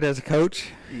frustrated as a coach.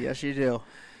 Yes, you do.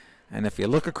 And if you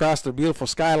look across the beautiful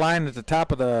skyline at the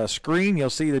top of the screen, you'll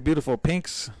see the beautiful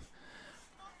pinks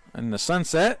in the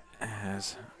sunset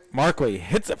as Markley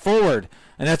hits it forward.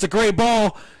 And that's a great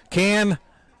ball. The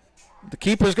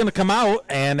keeper's going to come out,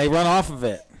 and they run off of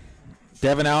it.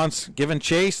 Devin Allen's given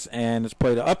chase, and it's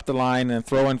played up the line and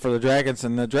throw in for the Dragons.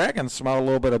 And the Dragons smell a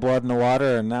little bit of blood in the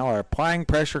water and now are applying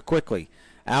pressure quickly.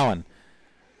 Allen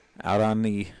out on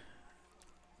the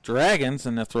Dragons,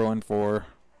 and they're throwing for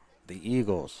the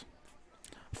Eagles.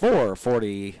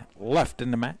 4:40 left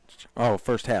in the match. Oh,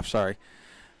 first half, sorry.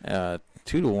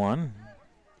 2-1.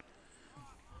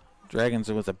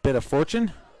 Dragons with a bit of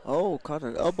fortune. Oh, caught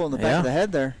an elbow in the back of the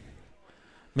head there.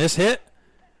 Miss hit.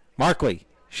 Markley.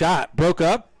 Shot. Broke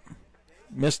up.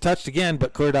 Mistouched again,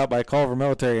 but cleared out by Culver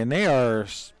Military. And they are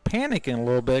panicking a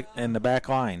little bit in the back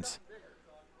lines.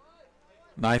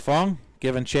 Nifong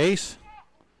giving chase.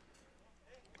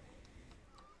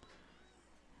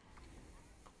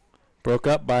 Broke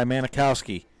up by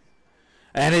Manikowski.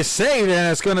 And it's saved,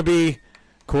 and it's going to be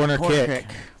corner kick.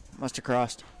 Must have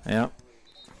crossed. Yep.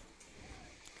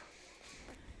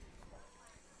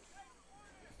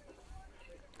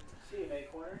 CMA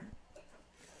corner.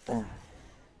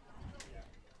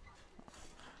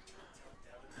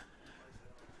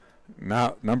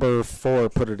 Now, number 4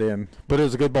 put it in. But it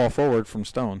was a good ball forward from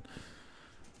Stone.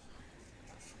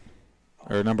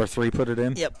 Or number 3 put it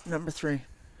in? Yep, number 3.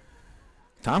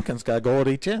 Tompkins got a goal at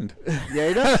each end. Yeah,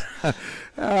 he does.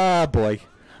 Ah, boy.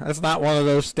 That's not one of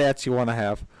those stats you want to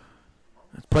have.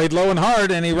 It's played low and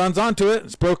hard, and he runs onto it.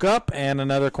 It's broke up, and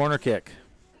another corner kick.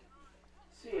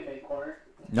 CMA corner.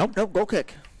 Nope. Nope, goal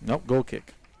kick. Nope, goal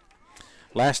kick.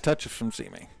 Last touch from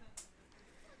CMA.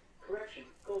 Correction.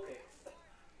 Goal kick.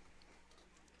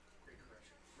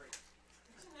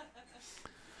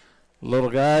 Little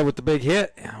guy with the big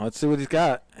hit. Let's see what he's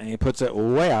got. And he puts it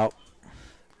way out.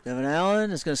 Devin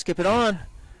Allen is going to skip it on.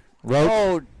 Rope.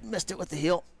 Oh, missed it with the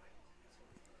heel.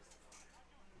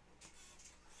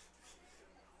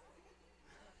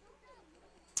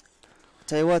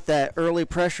 Tell you what, that early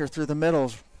pressure through the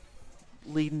middle's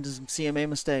leading to some CMA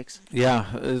mistakes. Yeah,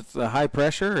 it's a high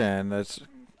pressure, and it's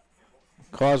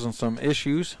causing some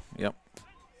issues. Yep.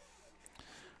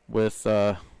 With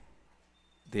the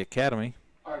academy.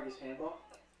 Argos handball.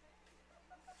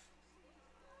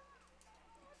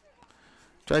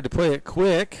 Tried to play it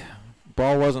quick.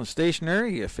 Ball wasn't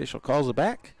stationary. The official calls it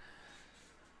back.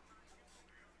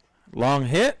 Long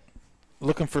hit.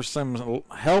 Looking for some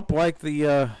help like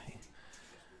the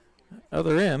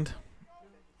other end.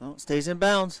 Well, it stays in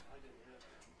bounds.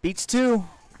 Beats 2.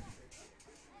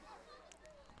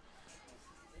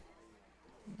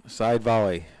 Side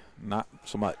volley. Not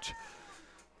so much.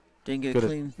 Didn't get Good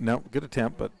clean. No, good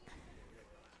attempt, but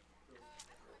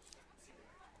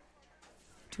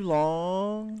Too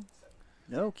long.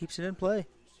 No, keeps it in play.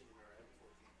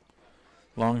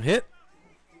 long hit.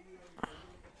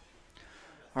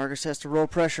 Argos has to roll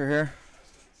pressure here.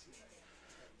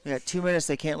 They got 2 minutes.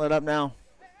 They can't let up now.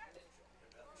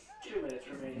 2 minutes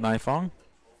remaining. Knife on.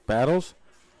 Battles.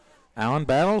 Allen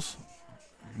battles.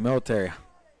 Military.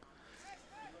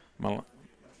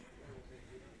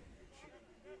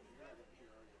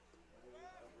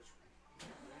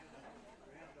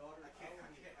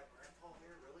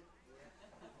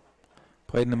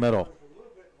 Played in the middle.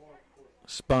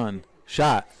 Spun.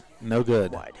 Shot. No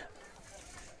good. Wide.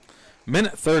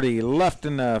 Minute 30 left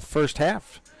in the first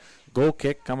half. Goal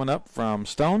kick coming up from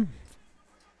Stone.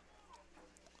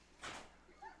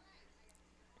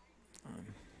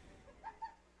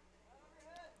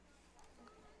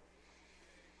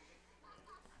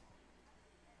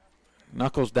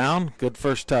 Knuckles down. Good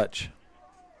first touch.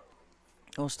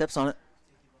 Oh, steps on it.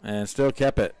 And still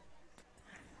kept it.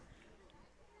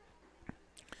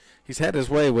 He's had his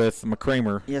way with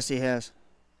McCramer. Yes, he has.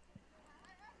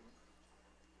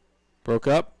 Broke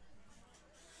up.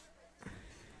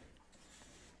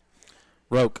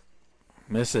 Roke.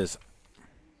 Misses.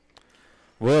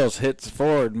 Wills hits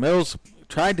forward. Mills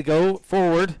tried to go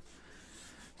forward.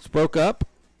 It's broke up.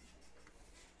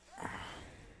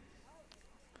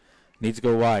 Needs to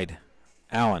go wide.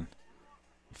 Allen.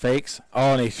 Fakes.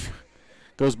 Oh, and he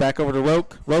goes back over to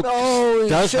Roke. Roke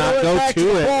does not go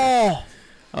to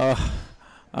it.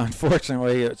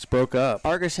 Unfortunately, it's broke up.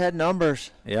 Argos had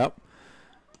numbers. Yep.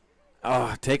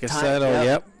 Oh, take a settle.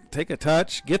 Yep. Take a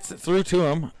touch. Gets it through to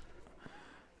him.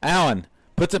 Allen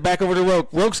puts it back over to Roke.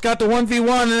 Roke's got the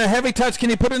 1v1 and a heavy touch. Can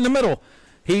he put it in the middle?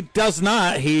 He does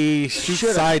not. He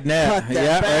shoots side net.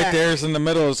 Yeah, right there's in the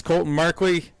middle is Colton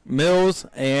Markley, Mills,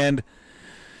 and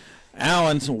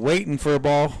Allen's waiting for a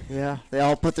ball. Yeah, they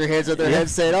all put their hands on their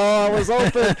heads saying, oh, I was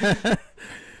open.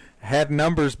 Had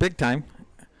numbers big time.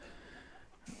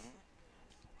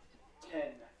 10,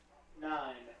 9,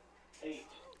 8,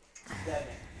 7.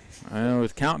 And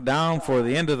with countdown for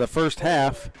the end of the first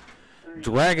half,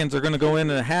 Dragons are going to go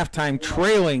into halftime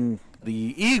trailing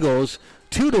the Eagles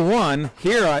 2-1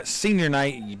 here at senior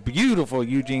night. Beautiful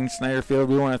Eugene Snyder Field.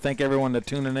 We want to thank everyone that's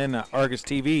tuning in at Argus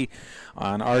TV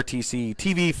on RTC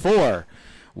TV4.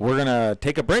 We're going to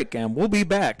take a break and we'll be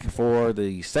back for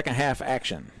the second half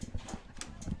action.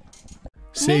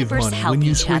 Save Neighbors money help when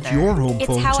you each switch other. your home It's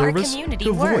phone how our service community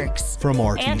to VoIP works. from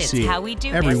RTC. And it's how we do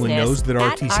Everyone business knows that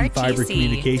at RTC Fiber RTC.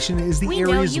 Communication is the We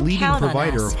know area's you leading count on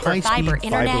provider us of for high-speed fiber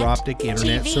internet, fiber optic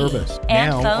internet TV, service.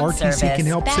 and Now, phone RTC service can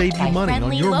help backed save you by money on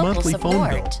friendly your local monthly phone bill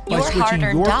support. by Your switching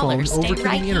hard-earned your dollars phone over stay to the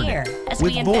right internet. here as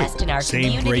With we invest VoIP, in our same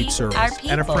community, great service our at a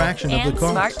people, fraction of the and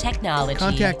cost. smart technology.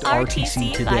 Contact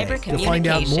RTC today Fiber to find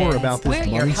out more about this We're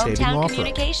your money-saving hometown offer.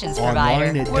 communications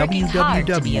Online provider, at working hard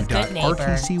to be a good neighbor.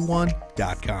 www.rtc1.com.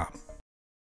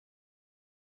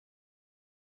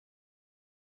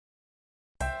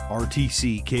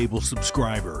 RTC cable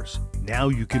subscribers. Now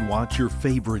you can watch your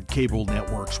favorite cable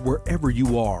networks wherever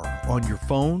you are, on your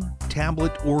phone,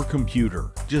 tablet, or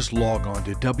computer. Just log on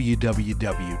to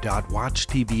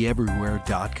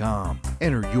www.watchtveverywhere.com.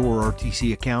 Enter your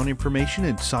RTC account information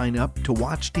and sign up to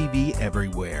watch TV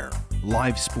everywhere.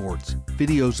 Live sports,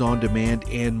 videos on demand,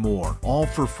 and more, all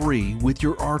for free with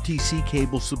your RTC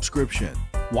cable subscription.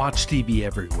 Watch TV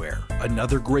everywhere,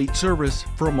 another great service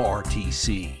from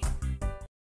RTC.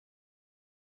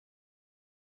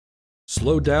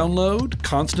 Slow download,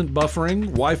 constant buffering,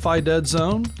 Wi-Fi dead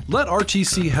zone? Let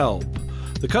RTC help.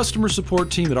 The customer support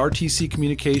team at RTC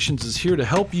Communications is here to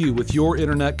help you with your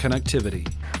internet connectivity.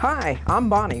 Hi, I'm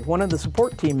Bonnie, one of the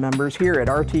support team members here at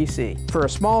RTC. For a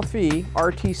small fee,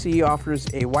 RTC offers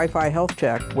a Wi-Fi health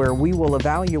check where we will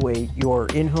evaluate your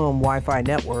in-home Wi-Fi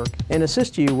network and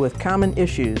assist you with common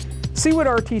issues. See what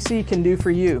RTC can do for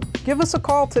you. Give us a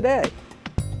call today.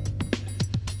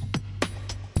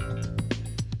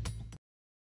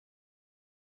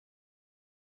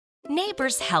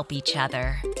 Neighbors help each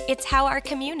other. It's how our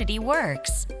community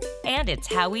works. And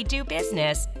it's how we do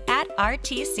business at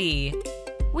RTC.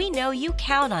 We know you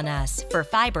count on us for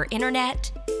fiber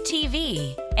internet,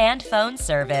 TV, and phone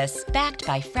service, backed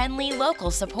by friendly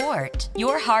local support.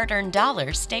 Your hard-earned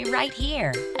dollars stay right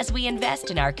here as we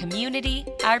invest in our community,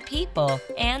 our people,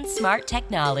 and smart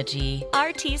technology.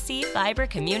 RTC Fiber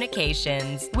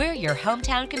Communications. We're your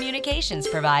hometown communications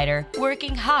provider,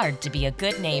 working hard to be a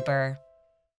good neighbor.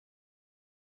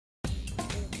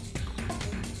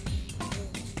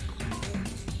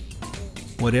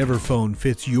 Whatever phone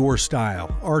fits your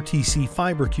style, RTC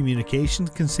Fiber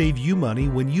Communications can save you money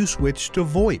when you switch to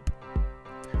VoIP.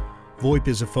 VoIP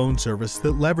is a phone service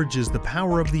that leverages the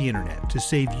power of the internet to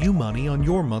save you money on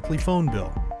your monthly phone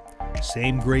bill.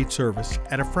 Same great service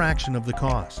at a fraction of the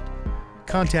cost.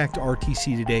 Contact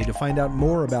RTC today to find out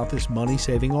more about this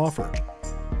money-saving offer.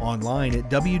 Online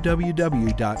at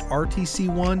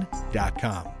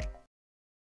www.rtc1.com.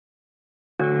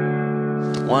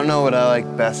 Want to know what I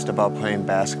like best about playing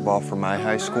basketball for my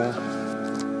high school?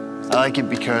 I like it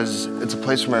because it's a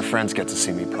place where my friends get to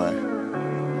see me play.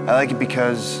 I like it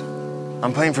because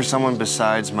I'm playing for someone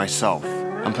besides myself.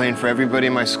 I'm playing for everybody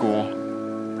in my school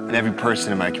and every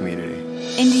person in my community.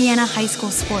 Indiana high school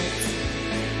sports.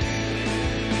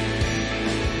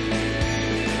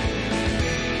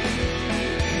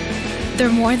 They're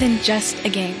more than just a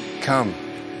game. Come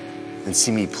and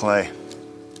see me play.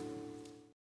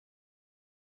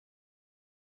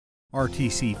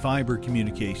 RTC Fiber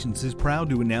Communications is proud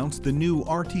to announce the new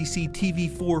RTC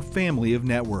TV4 family of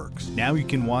networks. Now you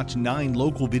can watch 9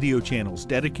 local video channels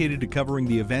dedicated to covering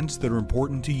the events that are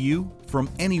important to you from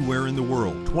anywhere in the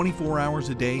world, 24 hours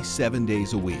a day, 7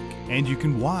 days a week. And you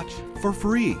can watch for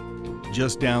free.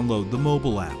 Just download the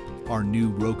mobile app, our new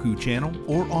Roku channel,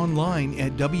 or online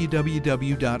at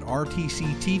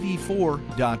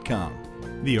www.rtctv4.com.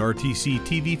 The RTC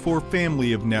TV4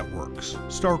 family of networks.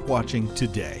 Start watching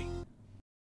today.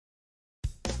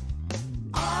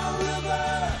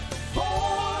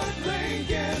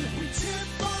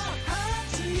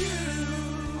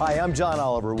 Hi, I'm John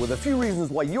Oliver with a few reasons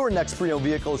why your next pre-owned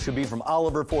vehicle should be from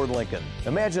Oliver Ford Lincoln.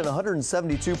 Imagine a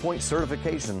 172-point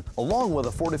certification along with a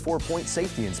 44-point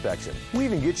safety inspection. We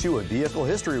even get you a vehicle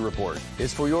history report.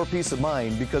 It's for your peace of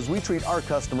mind because we treat our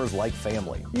customers like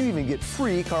family. You even get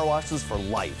free car washes for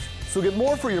life. So get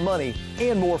more for your money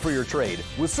and more for your trade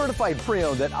with certified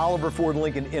pre-owned at Oliver Ford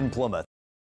Lincoln in Plymouth.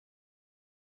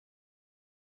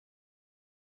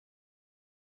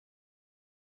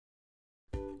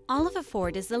 Oliver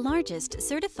Ford is the largest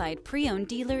certified pre-owned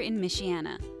dealer in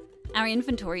Michiana. Our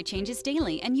inventory changes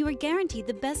daily and you are guaranteed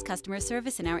the best customer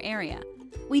service in our area.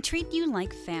 We treat you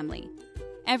like family.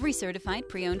 Every certified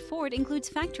pre-owned Ford includes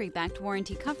factory-backed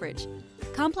warranty coverage,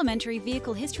 complimentary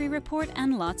vehicle history report,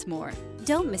 and lots more.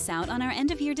 Don't miss out on our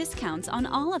end-of-year discounts on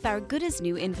all of our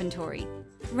good-as-new inventory.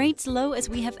 Rates low as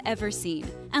we have ever seen,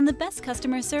 and the best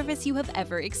customer service you have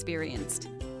ever experienced.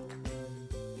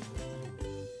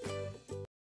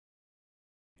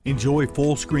 Enjoy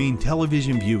full-screen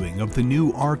television viewing of the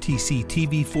new RTC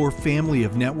TV4 family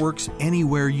of networks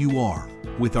anywhere you are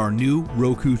with our new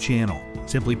Roku channel.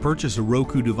 Simply purchase a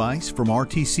Roku device from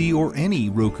RTC or any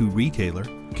Roku retailer,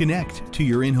 connect to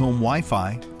your in-home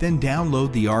Wi-Fi, then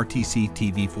download the RTC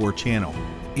TV4 channel.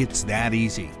 It's that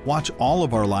easy. Watch all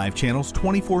of our live channels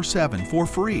 24/7 for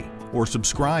free, or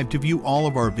subscribe to view all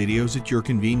of our videos at your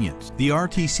convenience. The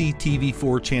RTC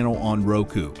TV4 channel on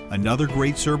Roku, another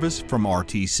great service from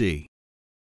RTC.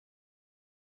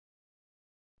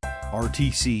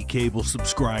 RTC cable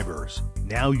subscribers.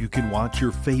 Now you can watch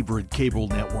your favorite cable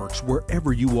networks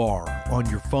wherever you are on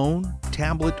your phone,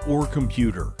 tablet, or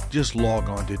computer. Just log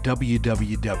on to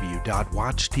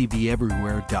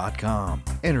www.watchtveverywhere.com.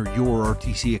 Enter your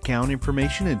RTC account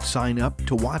information and sign up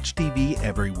to watch TV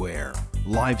everywhere.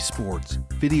 Live sports,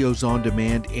 videos on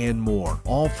demand, and more,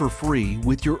 all for free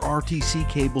with your RTC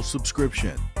cable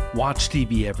subscription. Watch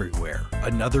TV everywhere.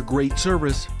 Another great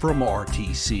service from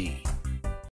RTC.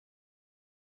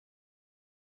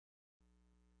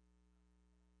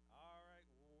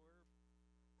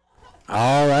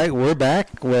 All right, we're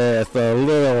back with a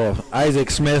little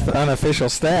Isaac Smith unofficial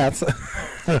stats.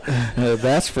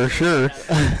 That's for sure.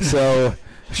 So,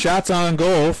 shots on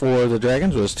goal for the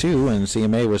Dragons was 2 and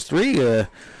CMA was 3.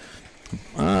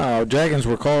 Dragons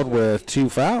were called with 2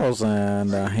 fouls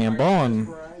and handball,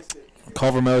 and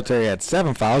Culver Military had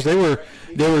 7 fouls. They were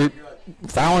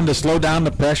fouling to slow down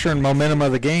the pressure and momentum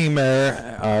of the game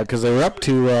there because they were up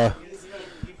to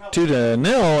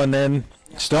 2-0, and then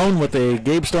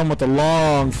Gabe Stone with a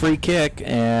long free kick,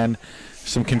 and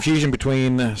some confusion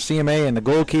between CMA and the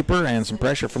goalkeeper, and some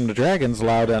pressure from the Dragons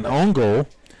allowed an own goal,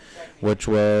 which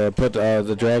will put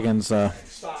the Dragons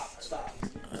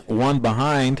 1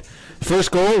 behind.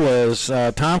 First goal was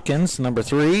Tompkins, number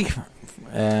 3,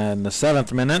 in the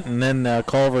 7th minute, and then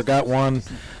Culver got one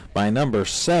by number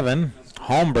 7,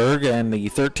 Holmberg, in the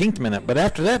 13th minute. But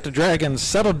after that, the Dragons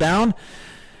settled down,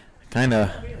 kind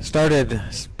of started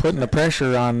putting the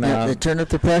pressure on. They turned up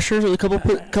the pressure. A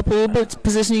couple of bits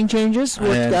positioning changes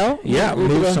worked out. Yeah,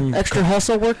 moved some extra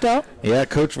hustle worked out. Yeah,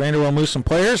 Coach Vanderwell moved some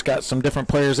players, got some different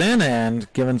players in,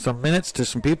 and given some minutes to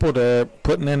some people to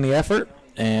putting in the effort.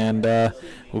 And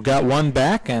we got one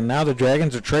back, and now the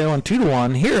Dragons are trailing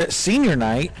 2-1 here at senior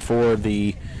night for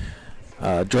the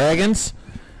Dragons.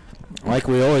 Like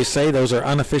we always say, those are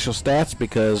unofficial stats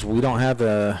because we don't have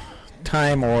the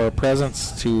time or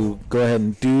presence to go ahead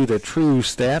and do the true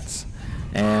stats,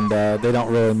 and they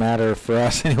don't really matter for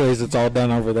us anyways. It's all done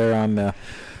over there on the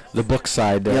book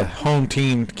side. The home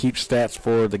team keeps stats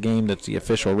for the game. That's the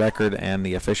official record and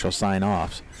the official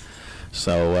sign-offs.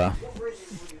 So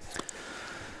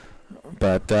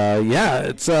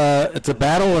it's a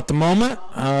battle at the moment.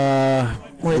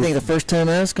 What do you think, the first 10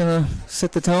 minutes going to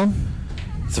set the tone?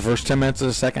 It's the first 10 minutes of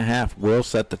the second half will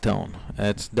set the tone.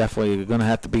 It's definitely going to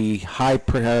have to be high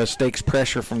stakes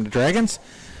pressure from the Dragons.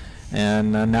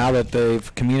 And now that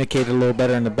they've communicated a little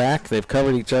better in the back, they've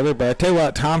covered each other. But I tell you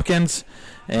what, Tompkins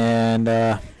and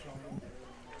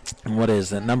what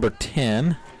is it, number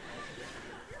 10,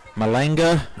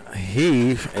 Malanga,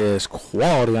 he is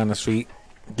quality on the street,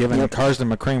 giving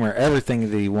Carsden McCramer everything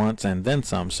that he wants and then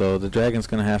some. So the Dragons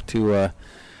going to have to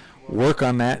work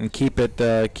on that and keep it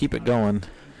going.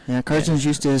 Yeah, Carsden's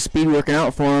used to speed working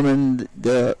out for him, and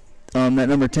that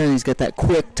number 10, he's got that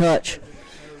quick touch.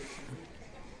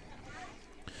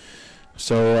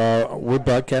 So we're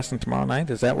broadcasting tomorrow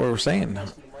night. Is that what we're saying?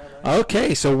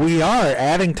 Okay, so we are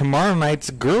adding tomorrow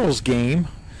night's girls game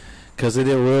because it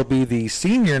will be the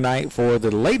senior night for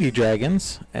the Lady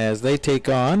Dragons as they take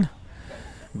on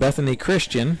Bethany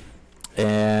Christian,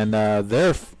 and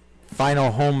their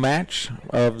final home match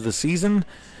of the season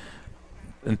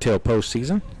until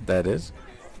postseason, that is.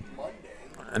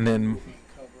 And then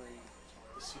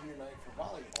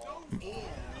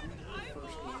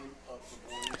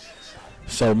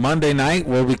so Monday night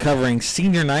we'll be covering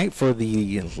senior night for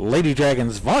the Lady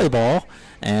Dragons volleyball,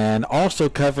 and also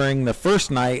covering the first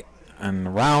night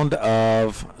and round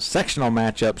of sectional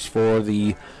matchups for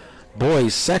the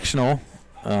boys sectional.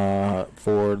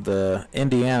 For the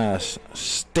Indiana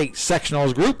State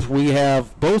Sectionals group, we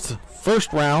have both first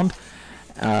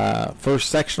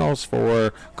sectionals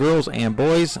for girls and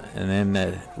boys, and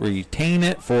then retain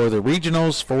it for the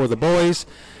regionals for the boys,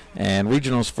 and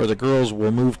regionals for the girls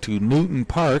will move to Newton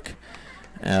Park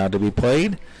to be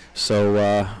played.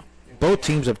 So both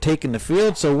teams have taken the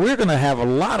field, so we're going to have a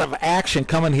lot of action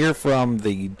coming here from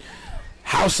the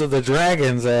House of the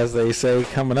Dragons, as they say,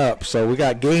 coming up. So we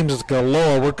got games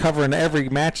galore. We're covering every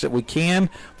match that we can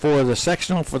for the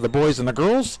sectional for the boys and the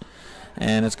girls,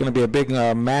 and it's going to be a big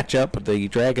matchup. The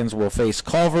Dragons will face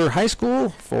Culver High School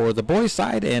for the boys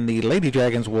side, and the Lady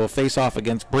Dragons will face off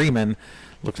against Bremen,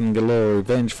 looking to get a little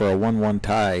revenge for a 1-1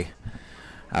 tie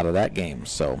out of that game.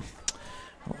 So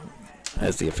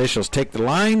as the officials take the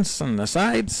lines on the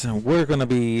sides, we're going to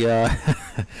be a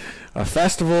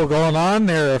festival going on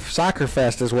there. Soccer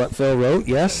Fest is what Phil wrote.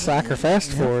 Yes, Soccer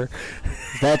Fest for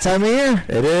that time of year.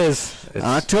 It is.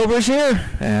 October's here.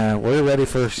 We're ready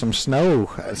for some snow,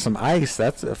 some ice.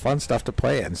 That's fun stuff to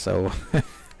play in. So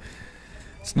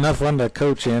it's enough fun to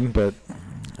coach in, but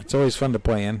It's always fun to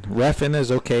play in. Reffing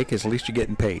is okay because at least you're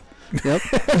getting paid. Yep.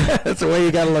 That's the way you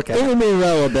got to look at it. It would be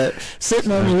well a bit. Sitting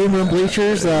on the room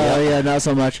bleachers, yeah, not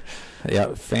so much.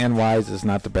 Yeah, fan-wise is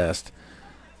not the best.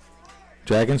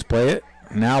 Dragons play it.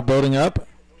 Now building up.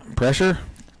 Pressure.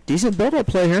 Decent build-up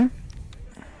play here.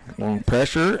 Long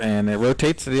pressure, and it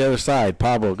rotates to the other side.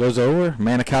 Pablo goes over.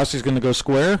 Manikowski's going to go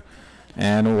square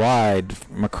and wide.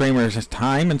 McCramer has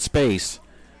time and space.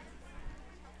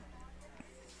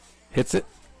 Hits it,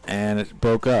 and it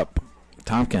broke up.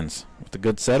 Tompkins with a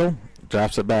good settle,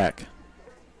 drops it back.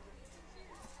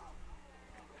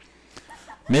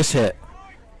 Mishit.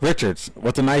 Richards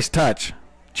with a nice touch.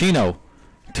 Chino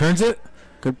turns it.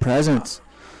 Good presence.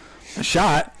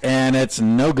 Shot, and it's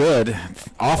no good.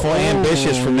 Awful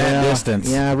ambitious from that distance.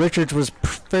 Yeah, Richards was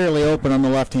fairly open on the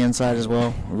left-hand side as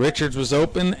well. Richards was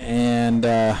open, and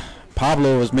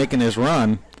Pablo was making his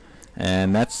run,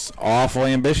 and that's awful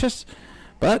ambitious.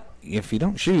 But if you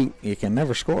don't shoot, you can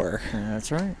never score.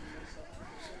 That's right.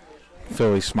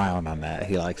 Philly's smiling on that.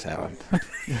 He likes that one.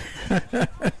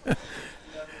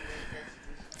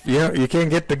 You can't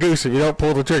get the goose if you don't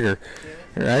pull the trigger,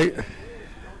 right?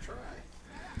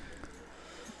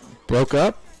 Broke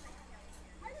up.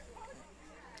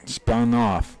 Spun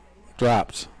off.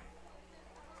 Drops.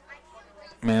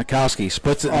 Manikowski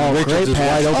splits it. Oh, Richards is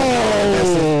wide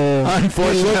open.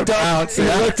 Unfortunate bounce. He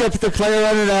looked up at the player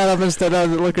running at him instead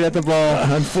of looking at the ball.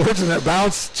 Unfortunate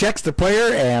bounce. Checks the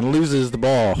player and loses the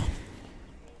ball.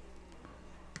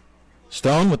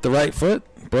 Stone with the right foot.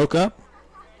 Broke up.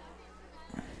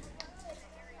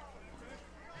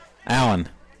 Allen.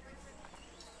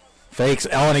 Fakes.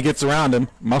 Allen, he gets around him.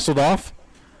 Muscled off.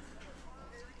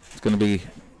 It's going to be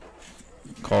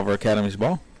Culver Academy's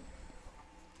ball.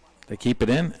 They keep it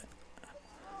in.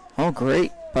 Oh,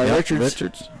 great. By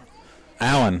Richards.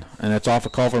 Allen, and it's off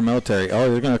of Culver Military.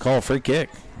 Oh, they're going to call a free kick.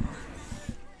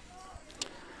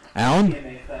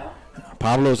 Allen.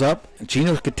 Pablo's up.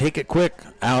 Chino could take it quick.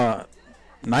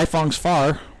 Nifong's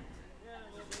far.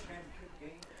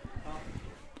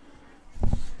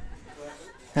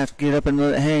 Have to get up and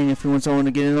let it hang if he wants someone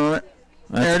to get in on it.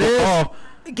 There it is. Oh.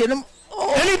 Get him.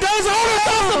 Oh. And he does hold it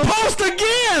off the post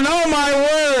again. Oh,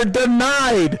 my word.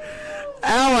 Denied.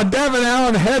 Devin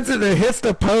Allen heads it and hits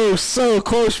the post. So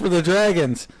close for the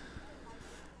Dragons.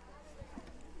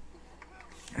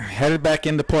 Headed back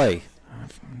into play.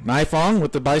 Nifong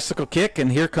with the bicycle kick,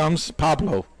 and here comes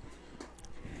Pablo.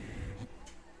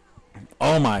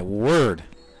 Oh, my word.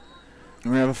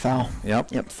 We have a foul.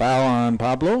 Yep. Foul on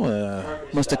Pablo.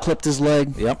 Must have clipped his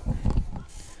leg. Yep.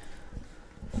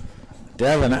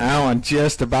 Devin Allen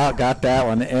just about got that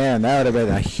one in. That would have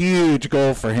been a huge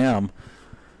goal for him.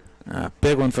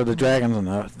 Big one for the Dragons. And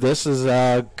this is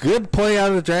a good play out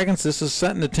of the Dragons. This is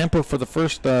setting the tempo for the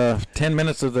first 10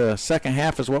 minutes of the second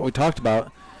half is what we talked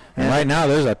about. And right now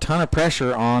there's a ton of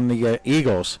pressure on the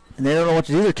Eagles. And they don't know what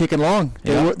to do. They're kicking long.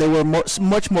 They were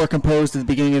much more composed at the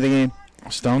beginning of the game.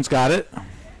 Stone's got it.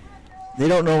 They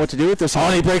don't know what to do with this. Oh,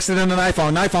 and he breaks it into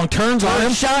Nifong. Nifong turns on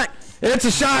him. Shot. It's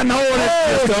a shot. No,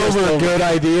 and it's just over. Good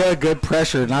idea. Good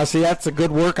pressure. Now, see, that's a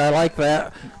good work. I like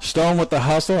that. Stone with the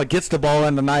hustle. It gets the ball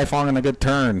into Nifong and a good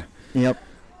turn. Yep.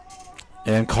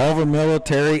 And Culver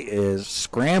Military is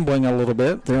scrambling a little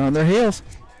bit. They're on their heels.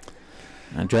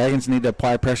 And Dragons need to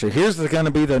apply pressure. Here's going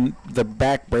to be the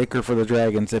backbreaker for the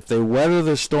Dragons. If they weather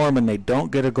the storm and they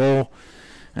don't get a goal,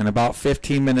 and about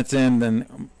 15 minutes in,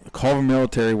 then Culver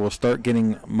Military will start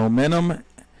getting momentum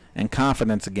and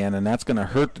confidence again, and that's going to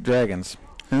hurt the Dragons.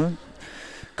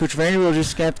 Coach Vanderbilt will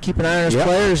just have to keep an eye on his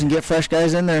players and get fresh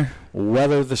guys in there.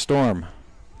 Weather the storm.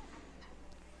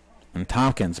 And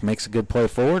Tompkins makes a good play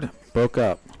forward. Broke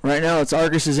up. Right now it's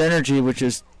Argos' energy, which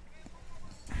is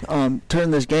turn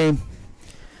this game.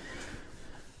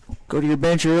 Go to your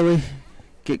bench early.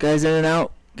 Get guys in and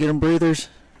out. Get them breathers.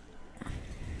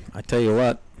 I tell you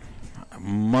what,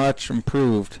 much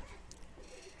improved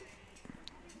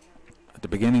at the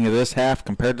beginning of this half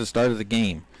compared to the start of the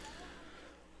game.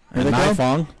 And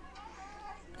Nifong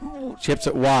chips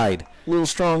it wide. Little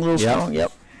strong, strong.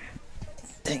 Yep.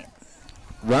 Dang it.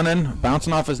 Running,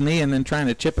 bouncing off his knee, and then trying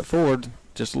to chip it forward,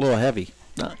 just a little heavy.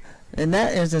 In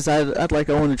that instance, I'd like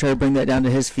Owen to try to bring that down to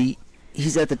his feet.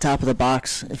 He's at the top of the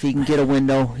box. If he can get a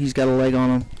window, he's got a leg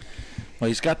on him. Well,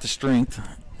 he's got the strength.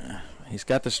 He's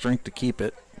got the strength to keep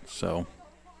it, so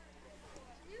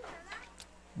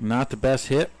not the best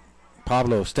hit.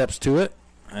 Pablo steps to it,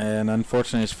 and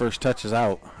unfortunately his first touch is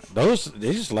out. They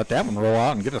just let that one roll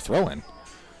out and get a throw in.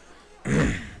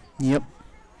 Yep.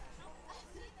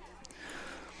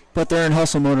 But they're in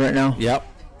hustle mode right now. Yep.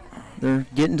 They're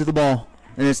getting to the ball,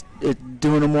 and it's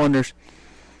doing them wonders.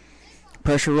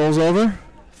 Pressure rolls over,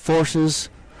 forces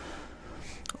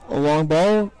A long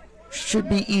ball should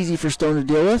be easy for Stone to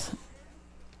deal with.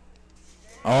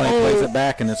 Oh, he plays it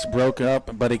back, and it's broke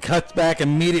up, but he cuts back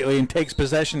immediately and takes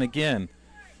possession again.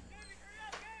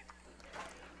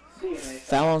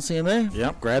 Foul on CMA.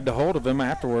 Yep, grabbed a hold of him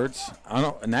afterwards,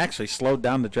 and actually slowed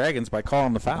down the Dragons by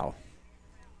calling the foul.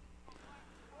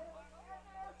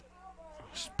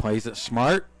 Plays it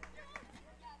smart.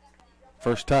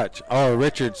 First touch. Oh,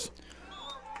 Richards.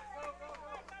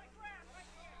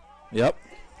 Yep.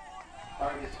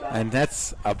 And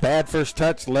that's a bad first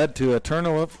touch, led to a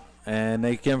turnover, and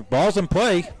they give balls in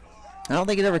play. I don't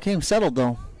think it ever came settled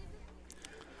though.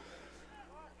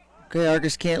 Okay,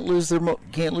 Argus can't lose their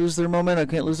momentum,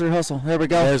 can't lose their hustle. There we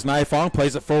go. There's Naifong,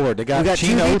 plays it forward. They got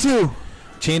Chino. 2v2.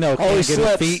 Chino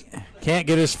can't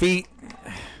get his feet.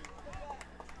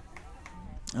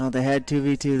 Oh, they had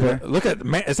 2v2 there. Look at,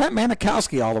 is that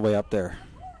Manikowski all the way up there?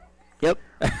 Yep.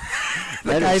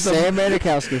 That is Sam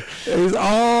Manikowski. He's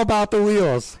all about the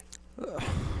wheels.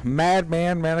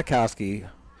 Madman Manikowski.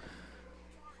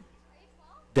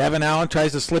 Devin Allen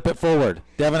tries to slip it forward.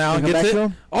 Devin Allen gets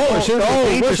it. Oh, it should have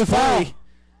been where's the foul? play.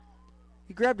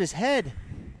 He grabbed his head.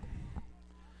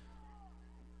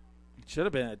 It should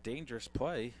have been a dangerous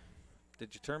play.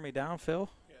 Did you turn me down, Phil?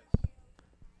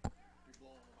 Yes.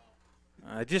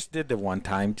 I just did the one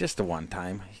time. Just the one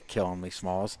time. You're killing me,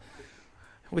 Smalls.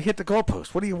 We hit the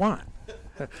goalpost. What do you want?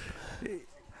 All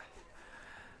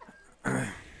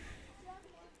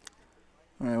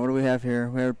right, what do we have here?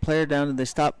 We have a player down. Did they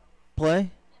stop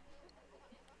play?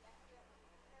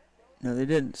 No, they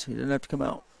didn't, so he didn't have to come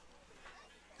out.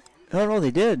 Oh, no, they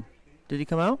did. Did he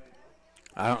come out?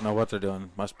 I don't know what they're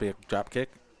doing. Must be a drop kick.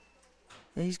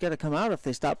 Yeah, he's got to come out if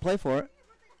they stop play for it.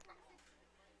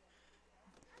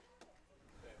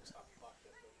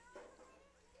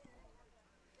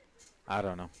 I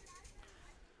don't know.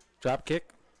 Drop kick.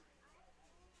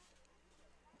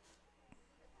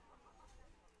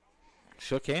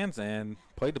 Shook hands and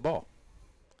played the ball.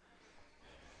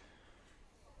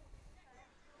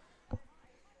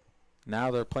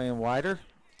 Now they're playing wider.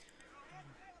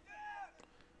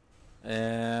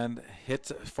 And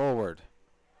hits it forward.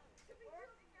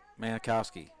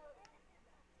 Manikowski.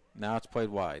 Now it's played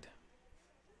wide.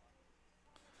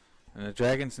 And the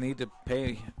Dragons need to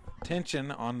pay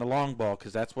attention on the long ball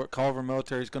because that's what Culver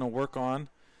Military is going to work on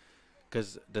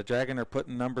because the Dragon are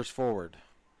putting numbers forward.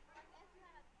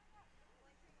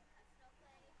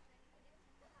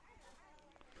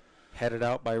 Headed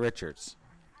out by Richards.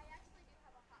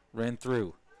 Ran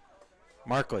through.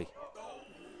 Markley.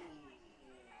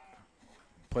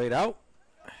 Played out.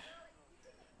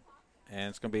 And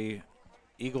it's going to be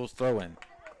Eagles throw-in.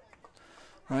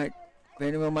 All right.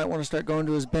 Vanderbilt might want to start going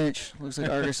to his bench. Looks like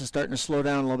Argus is starting to slow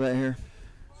down a little bit here.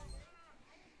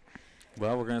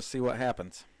 Well, we're going to see what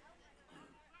happens.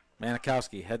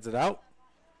 Manikowski heads it out.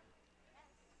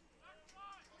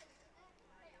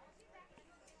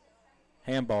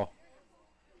 Handball.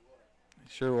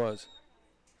 It sure was.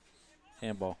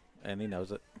 Handball. And he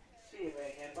knows it.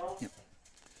 CMA handball. Yep.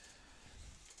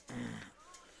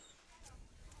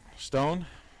 Stone.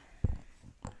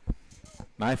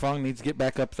 Naifong needs to get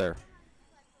back up there.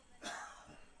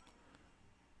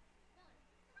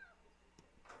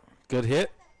 Good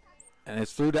hit. And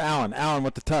it's through to Allen. Allen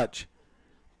with the touch.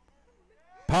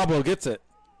 Pablo gets it.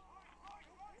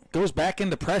 Goes back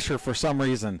into pressure for some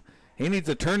reason. He needs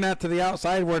to turn that to the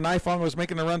outside where Naifong was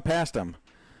making a run past him.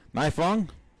 Naifong.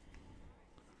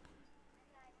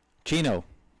 Chino.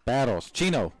 Battles.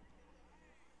 Chino.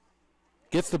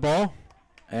 Gets the ball.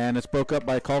 And it's broke up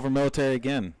by Culver Military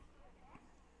again.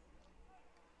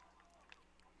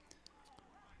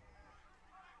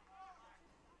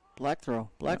 Black throw.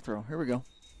 Black throw. Here we go.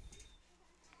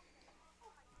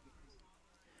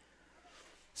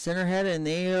 Center had it and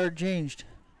they are changed.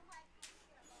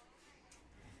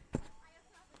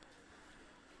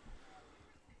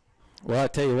 Well, I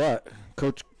tell you what,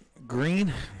 Coach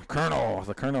Green,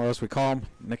 the Colonel as we call him,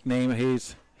 nickname,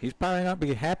 he's probably not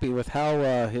be happy with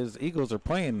how his Eagles are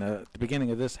playing at the beginning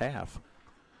of this half.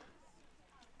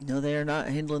 No, they are not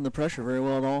handling the pressure very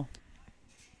well at all.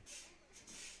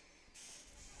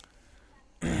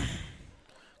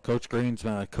 Coach Green's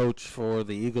been a coach for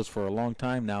the Eagles for a long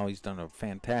time now. He's done a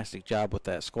fantastic job with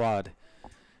that squad.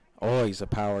 Oh, he's a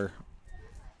power.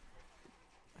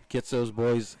 Gets those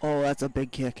boys. Oh, that's a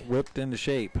big kick. Whipped into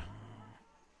shape.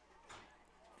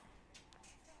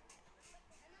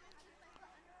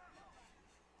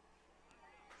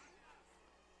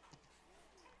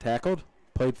 Tackled,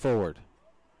 played forward.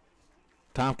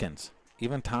 Tompkins.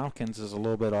 Even Tompkins is a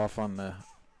little bit off on the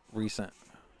recent.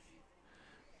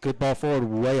 Good ball forward,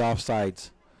 way off sides.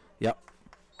 Yep.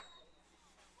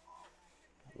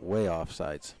 way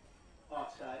offsides.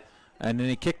 Offside. And then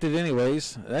he kicked it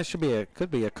anyways. That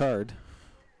could be a card.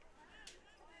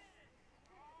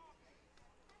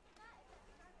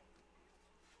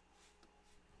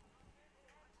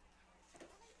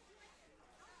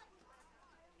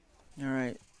 All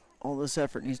right. All this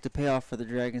effort needs to pay off for the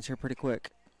Dragons here pretty quick.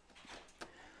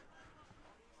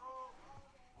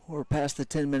 We're past the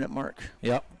 10-minute mark.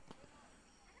 Yep.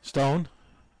 Stone.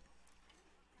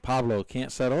 Pablo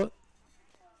can't settle it.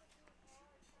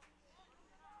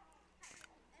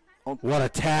 Oh. What a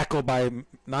tackle by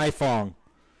Naifong.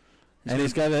 And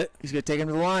he's got it. He's going to take him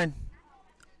to the line.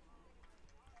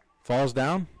 Falls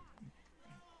down.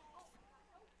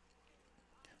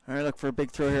 All right, look for a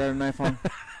big throw here out of Naifong.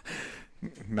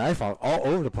 Naifong all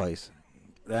over the place.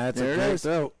 That's there a it great is.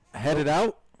 throw. Headed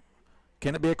out.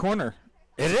 Can it be a corner?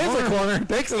 It is a corner.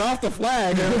 Takes it off the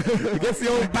flag. Gets the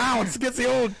old bounce. Gets the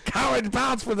old college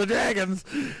bounce for the Dragons.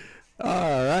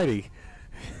 All righty.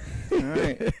 All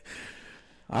right.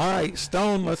 All right,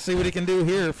 Stone, let's see what he can do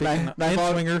here. If he can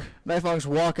in-swinger. Naifong's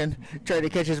walking, trying to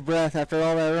catch his breath after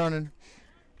all that running.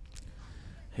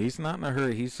 He's not in a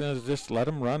hurry. He's going to just let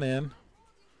him run in.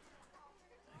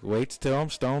 Waits till him.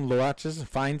 Stone watches and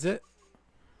finds it.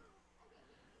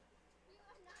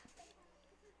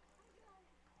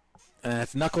 And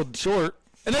it's knuckled short.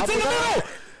 And it's in the middle!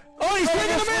 Oh, he's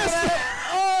taking a miss!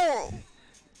 Oh!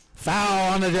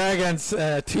 Foul on the Dragons.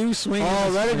 2 swings.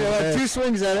 Oh, ready to 2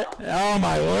 swings at it. Oh,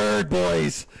 my word,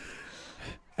 boys.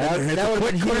 That would have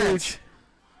been huge.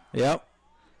 Yep.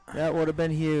 That would have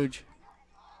been huge.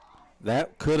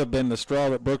 That could have been the straw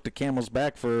that broke the camel's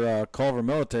back for Culver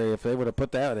Military if they would have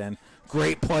put that in.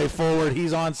 Great play forward.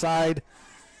 He's onside.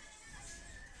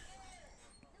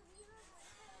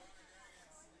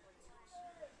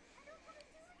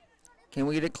 Can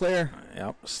we get it clear?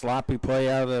 Yep. Sloppy play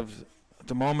out of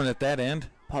the moment at that end.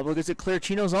 Pablo gets it clear.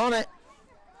 Chino's on it.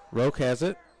 Roque has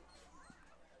it.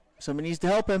 Somebody needs to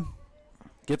help him.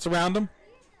 Gets around him.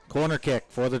 Corner kick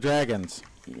for the Dragons.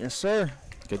 Yes, sir.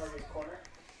 Good.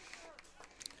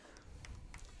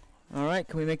 All right,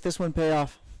 can we make this one pay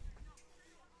off?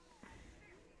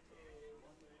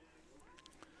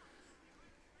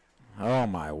 Oh,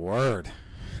 my word.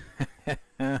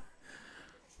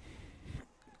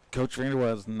 Coach Rainer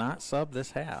was not subbed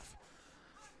this half.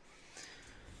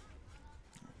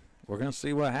 We're going to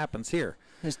see what happens here.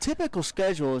 His typical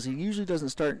schedule is he usually doesn't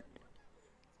start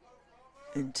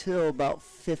until about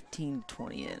 15,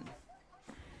 20 in.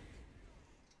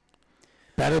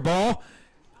 Better ball.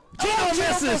 Chino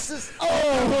misses.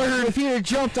 Oh, if he had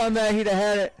jumped on that, he'd have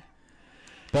had it.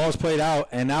 Ball's played out,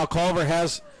 and now Culver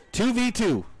has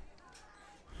 2v2.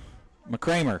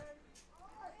 McCramer.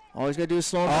 All he's got to do is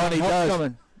slow him Oh, down. and he Help's does.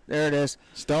 coming. There it is.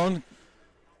 Stone.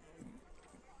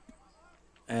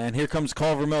 And here comes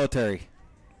Culver Military.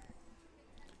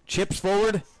 Chips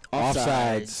forward.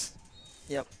 Offsides.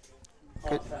 Yep.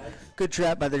 Good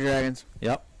trap by the Dragons.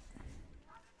 Yep.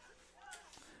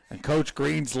 And Coach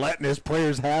Green's letting his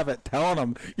players have it, telling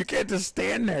them, you can't just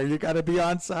stand there. You got to be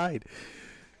onside.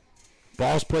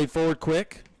 Ball's played forward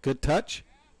quick. Good touch.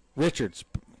 Richards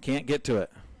can't get to it.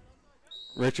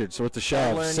 Richards with the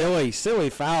shove. Silly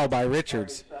foul by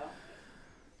Richards.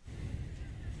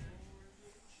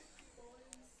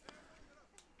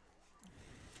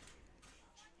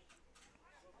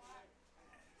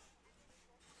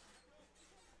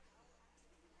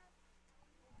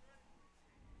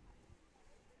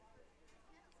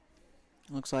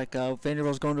 Looks like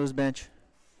Vanderbilt's going to his bench.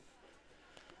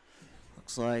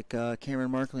 Looks like Cameron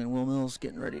Markley and Will Mills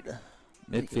getting ready to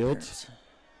Midfields.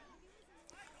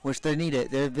 Which they need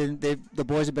it. The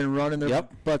boys have been running their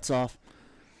butts off.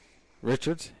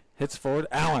 Richards hits forward.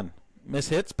 Allen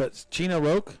mishits, but Chino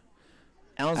Roque.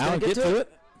 Allen's Allen gonna get to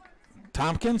it.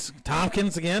 Tompkins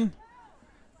again.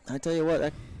 I tell you what,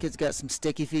 that kid's got some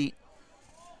sticky feet.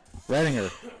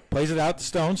 Redinger plays it out to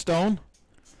Stone. Stone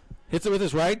hits it with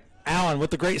his right. Allen with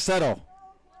the great settle.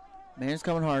 Man's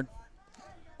coming hard.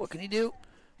 What can he do?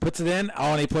 Puts it in.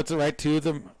 Oh, and he puts it right to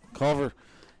the Culver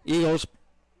Eagles.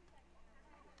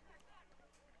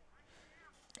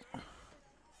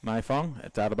 Naifong,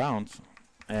 it's out of bounds.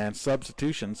 And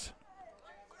substitutions.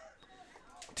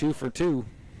 2 for 2.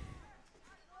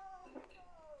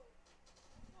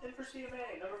 In for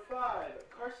CMA, number 5,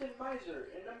 Carson Miser,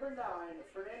 and number 9,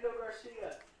 Fernando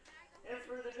Garcia. And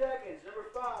for the Dragons, number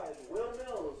 5, Will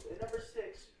Mills, and number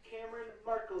 6, Cameron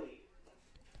Markley.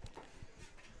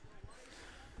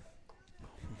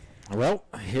 Well,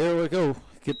 here we go.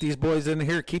 Get these boys in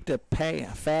here. Keep the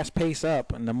fast pace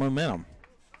up and the momentum.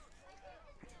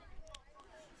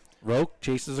 Roque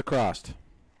chases across.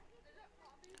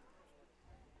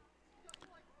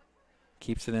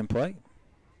 Keeps it in play.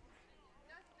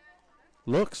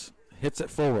 Looks, hits it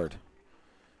forward.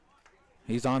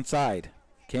 He's onside.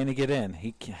 Can he get in?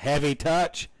 Heavy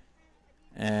touch.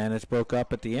 And it's broke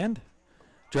up at the end.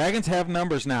 Dragons have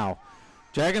numbers now.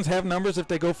 Dragons have numbers if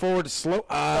they go forward slow.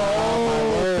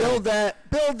 Build that.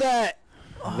 Build that.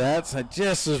 That's, I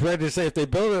just was ready to say, if they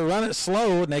build it, run it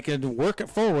slow, and they can work it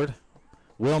forward.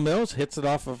 Will Mills hits it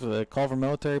off of the Culver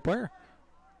military player.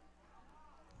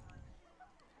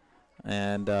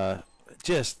 And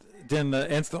just then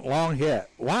the instant long hit.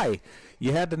 Why?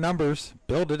 You had the numbers.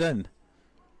 Build it in.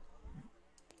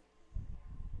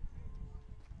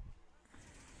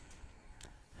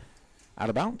 Out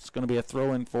of bounds. It's going to be a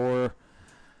throw-in for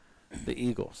the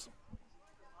Eagles.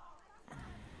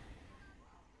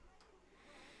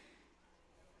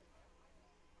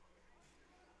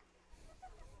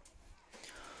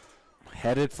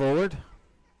 Headed forward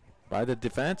by the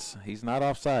defense. He's not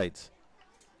offsides.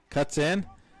 Cuts in.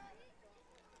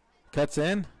 Cuts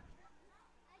in.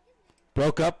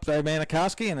 Broke up by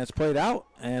Manikowski, and it's played out.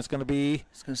 And it's going to be...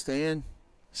 It's going to stay in.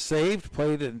 Saved.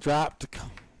 Played and dropped.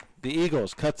 The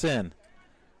Eagles. Cuts in.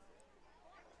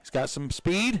 He's got some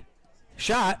speed.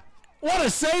 Shot. What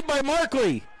a save by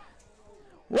Markley.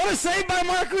 What a save by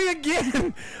Markley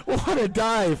again. What a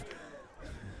dive.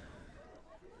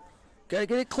 Gotta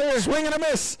get it clear. Swing and a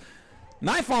miss.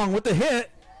 Nifong with the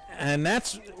hit. And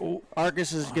that's...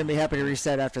 Argus is going to be happy to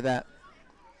reset after that.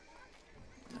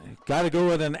 Got to go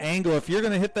with an angle. If you're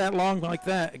going to hit that long like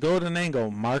that, go with an angle.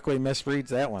 Markley misreads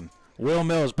that one. Will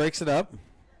Mills breaks it up.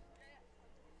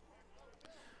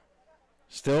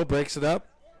 Still breaks it up.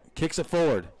 Kicks it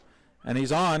forward. And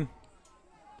he's on.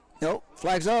 Nope.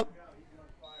 Flags up.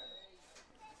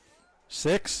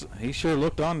 6. He sure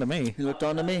looked on to me. He looked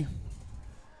on to me.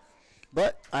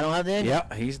 But I don't have the angle.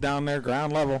 Yep, he's down there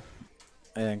ground level.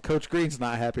 And Coach Green's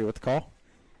not happy with the call.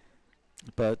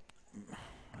 But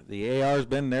the AR's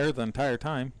been there the entire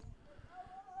time.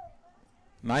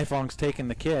 Nifong's taking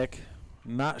the kick.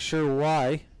 Not sure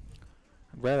why.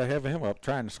 I'd rather have him up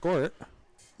trying to score it.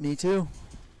 Me too.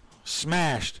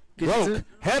 Smashed. Broke.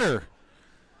 Header.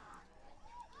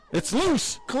 It's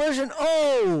loose. Collision.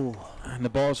 Oh! And the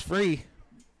ball's free.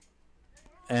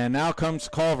 And now comes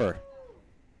Culver.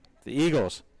 The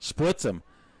Eagles. Splits him.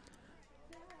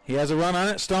 He has a run on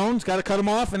it. Stone's got to cut him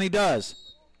off, and he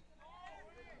does.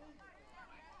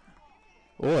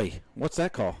 Oi, what's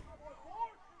that call?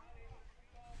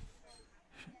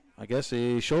 I guess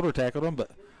he shoulder tackled him,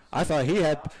 but I thought he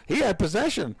had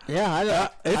possession. Yeah,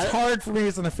 it's hard for me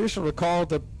as an official to call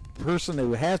the person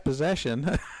who has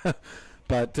possession,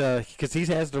 but because he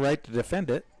has the right to defend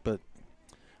it, but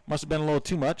must have been a little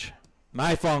too much.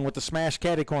 Nifong with the smash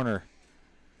caddy corner.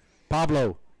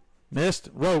 Pablo missed.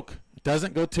 Roque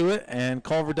doesn't go to it, and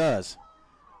Culver does.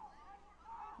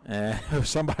 And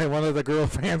somebody, one of the girl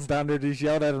fans down there, just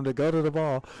yelled at him to go to the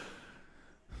ball.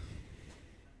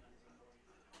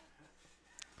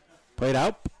 Played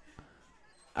out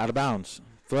of bounds.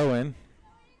 Throw in.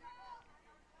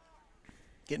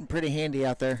 Getting pretty handy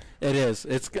out there. It is.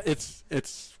 It's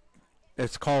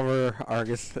Culver,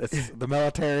 Argus. It's the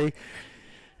military.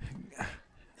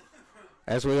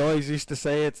 As we always used to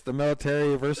say, it's the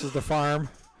military versus the farm.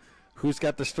 Who's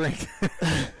got the strength?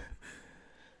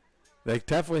 They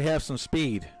definitely have some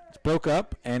speed. It's broke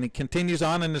up, and it continues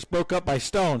on, and it's broke up by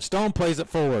Stone. Stone plays it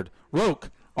forward.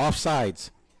 Roque, offsides.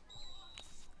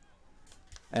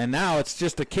 And now it's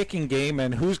just a kicking game,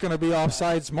 and who's going to be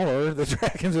offsides more? The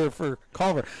Dragons are for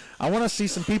Culver. I want to see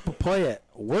some people play it.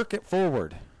 Work it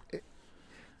forward.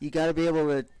 You got to be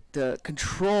able to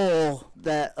control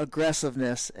that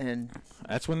aggressiveness, and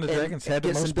that's when the Dragons had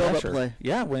the most pressure. Play.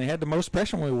 Yeah, when they had the most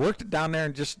pressure, when we worked it down there,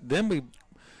 and then we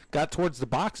got towards the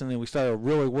box, and then we started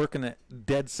really working it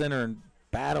dead center and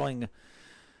battling.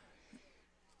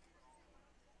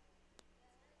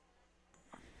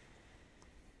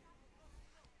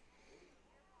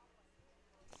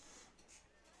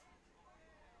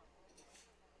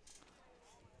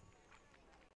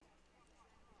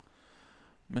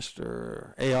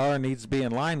 Mr. AR needs to be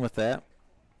in line with that.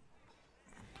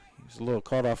 He was a little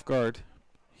caught off guard.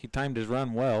 He timed his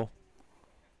run well.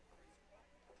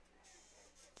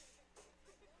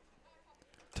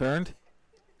 Turned.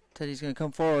 Said he's going to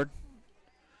come forward.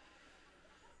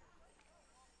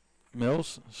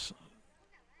 Mills.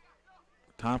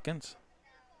 Tompkins.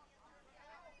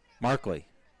 Markley.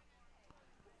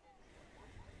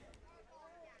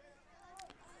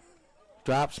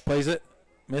 Drops, plays it.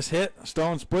 Miss hit.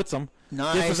 Stone splits him.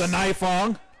 Nice. This is a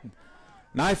Nifong.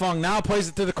 Nifong now plays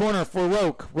it to the corner for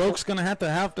Roque. Roque's going to have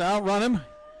to outrun him.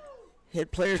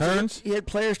 Hit players. Turns. He hit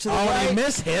players to the right. right. He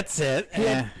mishits it.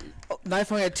 Knife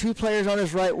had 2 players on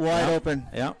his right wide open.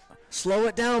 Yeah. Slow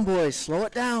it down, boys. Slow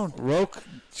it down. Roke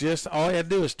just all he had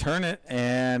to do was turn it,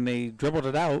 and he dribbled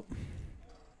it out.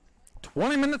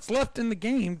 20 minutes left in the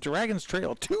game. Dragons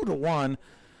trail 2-1,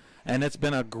 and it's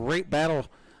been a great battle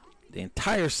the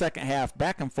entire second half,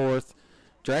 back and forth.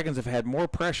 Dragons have had more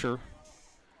pressure.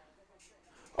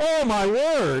 Oh, my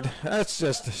word. That's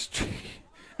just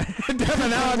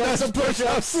Devin Allen does some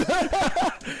push-ups. A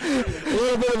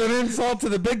little bit of an insult to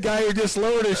the big guy who just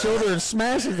lowered his shoulder and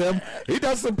smashes him. He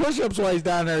does some push-ups while he's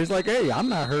down there. He's like, hey, I'm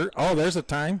not hurt. Oh, there's a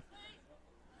time.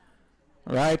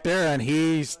 Right there, and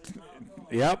he's,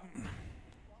 yep.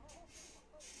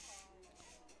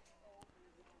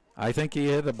 I think he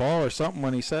hit the ball or something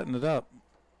when he's setting it up.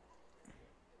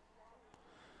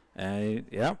 And,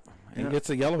 he gets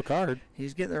a yellow card.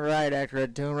 He's getting the right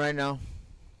accurate to him right now.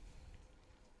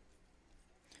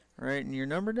 Writing your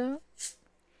number down.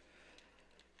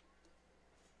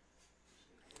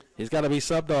 He's got to be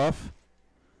subbed off.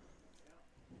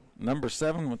 Number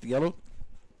 7 with the yellow.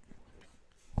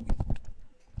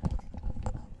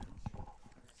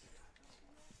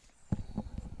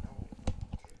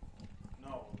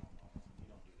 No, you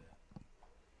don't do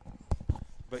that.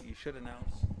 But you should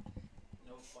announce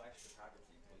no flash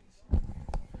photography, please.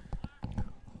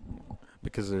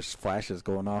 Because there's flashes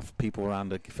going off people around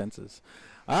the fences.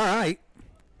 All right.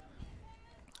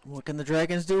 What can the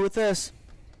Dragons do with this?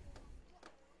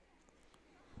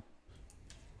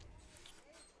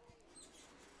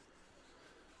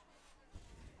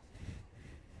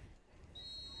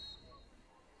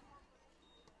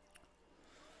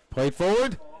 Played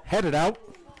forward, headed out.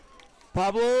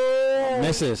 Pablo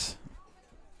misses.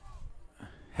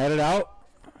 Headed out.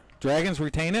 Dragons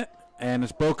retain it, and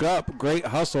it's broke up. Great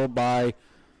hustle by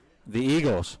the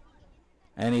Eagles.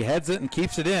 And he heads it and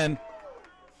keeps it in.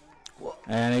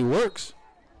 And he works.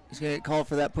 He's going to get called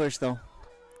for that push, though.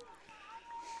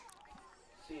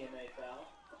 CMA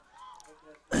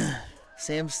foul.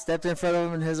 Sam stepped in front of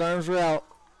him and his arms were out.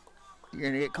 You're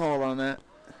going to get called on that.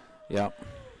 Yep.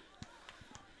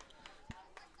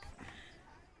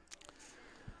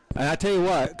 And I tell you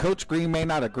what, Coach Green may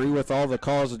not agree with all the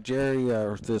calls that Jerry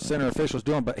or the center officials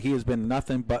doing, but he has been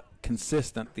nothing but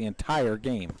consistent the entire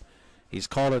game. He's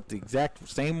called it the exact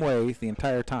same way the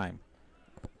entire time.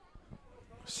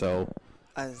 So.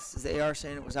 Is the AR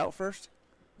saying it was out first?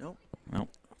 Nope. Nope.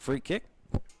 Free kick.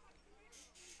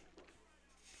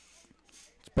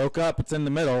 Spoke up. It's in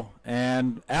the middle,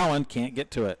 and Allen can't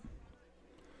get to it.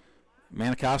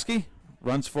 Manikowski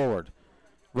runs forward.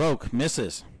 Roke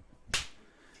misses.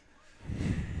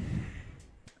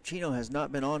 Chino has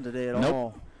not been on today at Nope.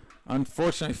 all.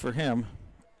 Unfortunately for him.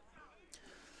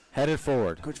 Headed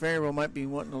forward. Coach Vanderbilt might be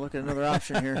wanting to look at another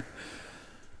option here.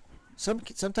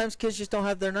 Sometimes kids just don't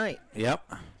have their night. Yep.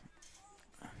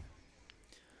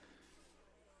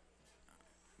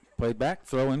 Played back,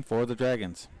 throw in for the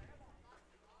Dragons.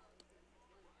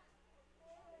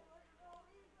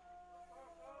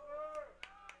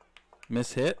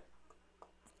 Miss hit.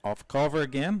 Off Culver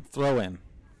again, throw in.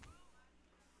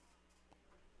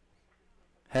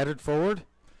 Headed forward.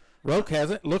 Roke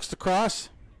has it, looks to cross.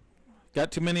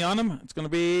 Got too many on him. It's going to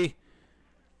be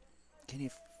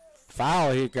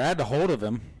foul. He grabbed a hold of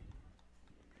him.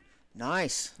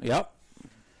 Nice. Yep.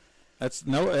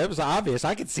 It was obvious.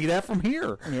 I could see that from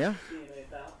here. Yeah.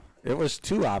 It was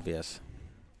too obvious.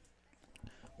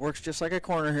 Works just like a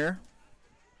corner here.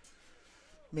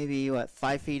 Maybe,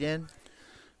 5 feet in?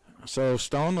 So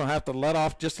Stone will have to let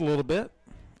off just a little bit.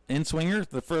 In swinger.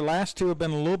 The last two have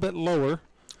been a little bit lower.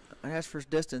 I asked for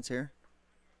distance here.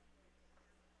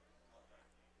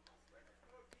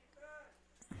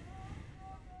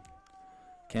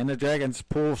 Can the Dragons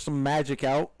pull some magic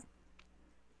out?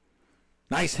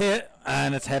 Nice hit,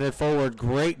 and it's headed forward.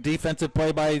 Great defensive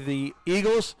play by the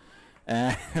Eagles.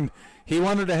 And he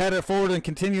wanted to head it forward and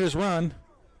continue his run.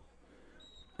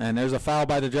 And there's a foul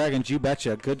by the Dragons. You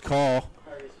betcha. Good call.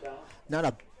 Not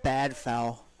a bad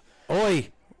foul. Oi.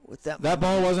 With that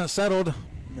ball wasn't settled.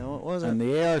 No, it wasn't. And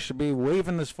the AR should be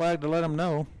waving this flag to let them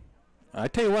know. I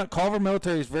tell you what, Culver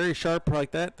Military is very sharp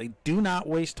like that. They do not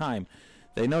waste time.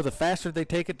 They know the faster they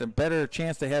take it, the better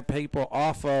chance they have people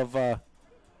off of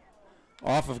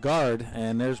guard.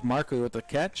 And there's Markley with the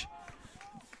catch.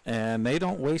 And they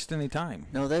don't waste any time.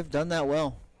 No, they've done that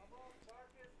well.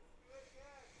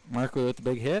 Markley with the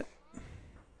big hit.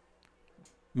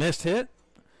 Missed hit.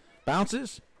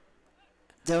 Bounces.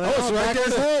 It's right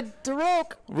there. Head to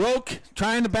Roke. Roke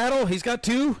trying to battle. He's got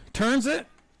two. Turns it.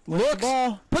 Looks.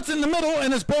 Puts it in the middle,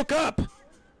 and it's broke up.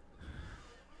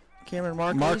 Cameron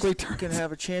Markley can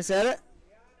have a chance at it.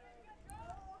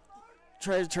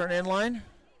 Tries to turn in line.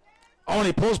 Oh, and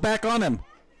he pulls back on him.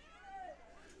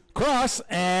 Cross,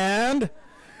 and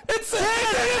it's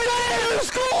it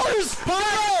scores!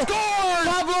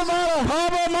 Pablo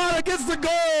Mata gets the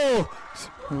goal.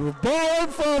 Ball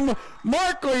from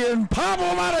Markley, and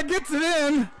Pablo Mata gets it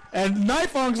in. And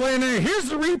Nifong's laying there. Here's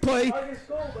the replay. Argos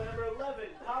goal by number 11,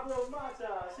 Pablo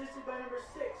Mata, assisted by number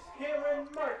 6, Cameron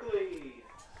Markley.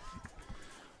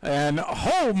 And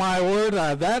oh my word,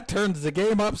 that turns the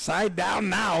game upside down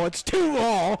now. It's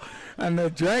 2-2, and the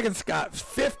Dragons got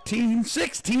 16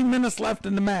 minutes left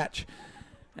in the match.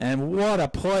 And what a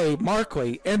play.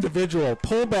 Markley, individual,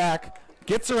 pull back,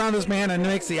 gets around his man and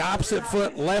makes the opposite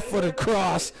foot, left-footed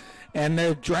cross. And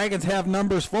the Dragons have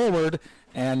numbers forward,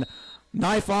 and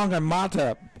Nifong and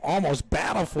Mata almost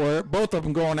battle for it. Both of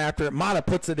them going after it. Mata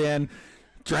puts it in.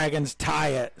 Dragons tie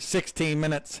it. 16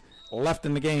 minutes left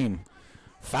in the game.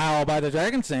 Foul by the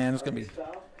Dragons, and it's going to be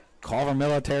Culver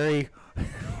Military.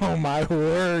 Oh, my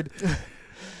word.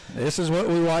 This is what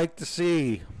we like to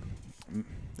see.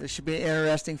 This should be an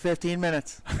interesting 15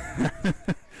 minutes.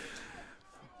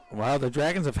 Well, the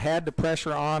Dragons have had the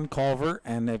pressure on Culver,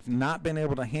 and they've not been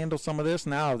able to handle some of this.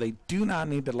 Now they do not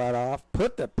need to let off.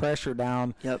 Put the pressure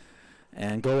down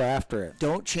and go after it.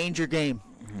 Don't change your game.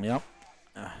 Yep.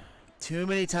 Too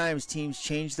many times teams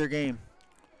change their game.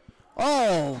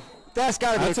 Oh, that's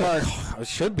got to be a card. It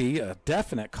should be a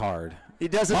definite card. He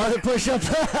does another push-up.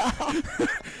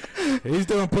 He's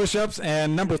doing push-ups,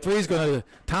 and number 3 is going to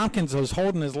 – Tompkins is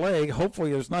holding his leg.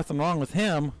 Hopefully there's nothing wrong with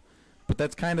him. But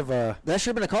that's kind of a... That should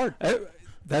have been a card.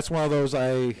 That's one of those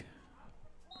I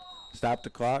stop the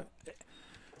clock. It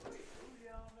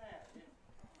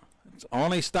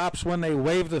only stops when they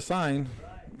wave the sign.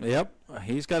 Yep,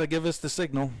 he's got to give us the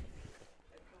signal.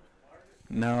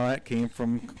 No, that came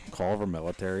from Culver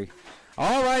Military.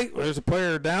 All right, there's a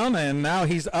player down, and now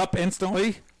he's up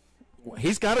instantly.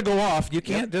 He's got to go off. You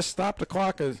can't just stop the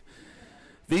clock.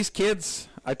 These kids,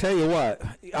 I tell you what,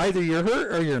 either you're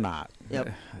hurt or you're not. Yep.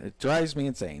 It drives me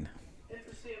insane.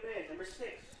 CMA, number 6,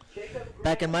 Jacob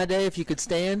Back in my day, if you could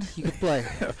stand, you could play.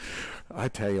 I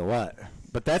tell you what.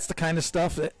 But that's the kind of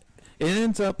stuff that it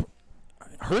ends up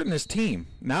hurting his team.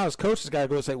 Now his coach has got to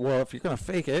go say, well, if you're going to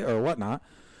fake it or whatnot,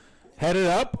 head it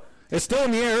up. It's still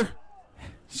in the air.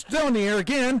 Still in the air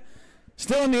again.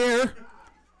 Still in the air.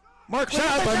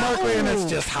 Shot by Markley, and it's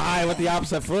just high with the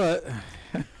opposite foot.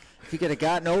 He could have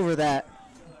gotten over that.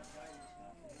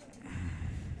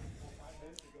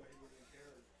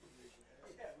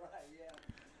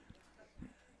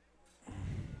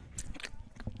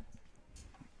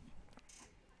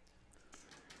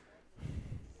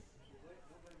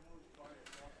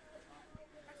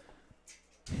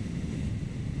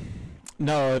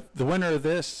 No, if the winner of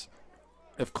this,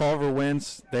 if Culver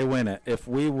wins, they win it. If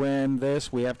we win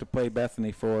this, we have to play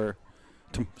Bethany for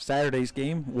Saturday's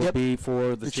game will be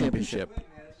for the championship.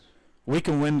 We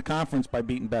can win conference by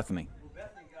beating Bethany.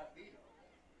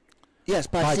 Yes,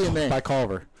 by CMA. By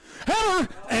Culver. Header!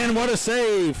 And what a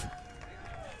save!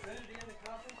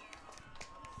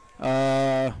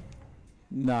 No,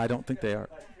 I don't think they are.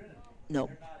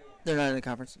 No, they're not in the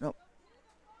conference. Nope.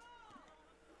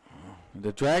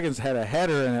 The Dragons had a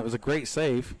header, and it was a great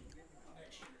save.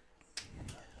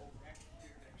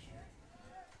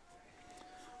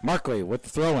 Markley with the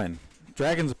throw-in.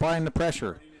 Dragons applying the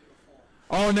pressure.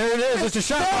 Oh, and there it is. It's a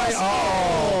shot by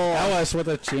Ellis with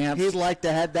a chance. He'd like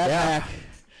to have that back.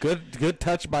 Good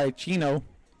touch by Chino.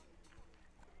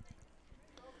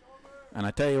 And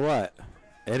I tell you what,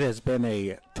 it has been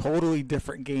a totally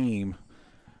different game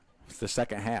the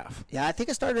second half. Yeah, I think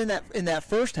it started in that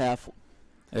first half.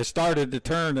 It started to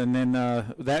turn, and then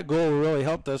that goal really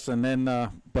helped us. And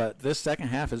then, but this second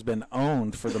half has been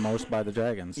owned for the most by the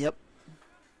Dragons. Yep.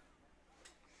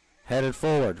 Headed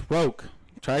forward. Roke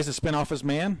tries to spin off his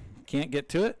man. Can't get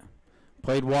to it.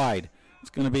 Played wide. It's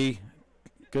going to be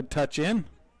good touch in.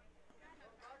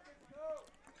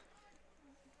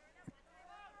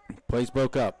 Plays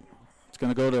broke up. It's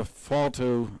going to go to fall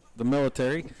to the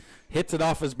Military. Hits it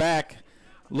off his back.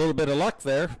 A little bit of luck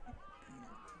there.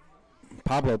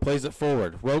 Pablo plays it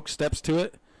forward. Roke steps to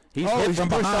it. He's hit from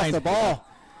behind. Off the ball.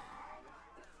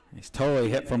 He's totally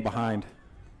hit from behind.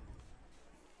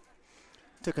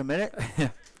 Took a minute.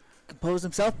 Composed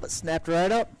himself, but snapped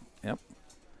right up. Yep.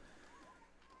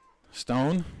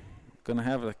 Stone going to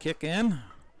have a kick in.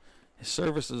 His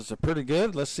services are pretty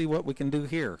good. Let's see what we can do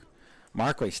here.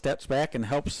 Markley steps back and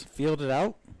helps field it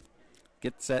out.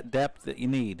 Gets that depth that you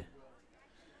need.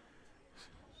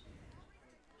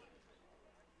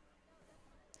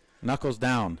 Knuckles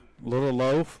down. A little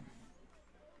low.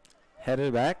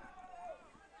 Headed back.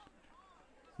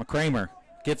 McCramer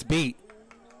gets beat.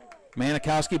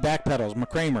 Manikowski backpedals.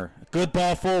 McCramer, good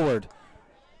ball forward.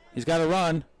 He's got to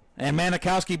run, and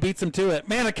Manikowski beats him to it.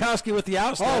 Manikowski with the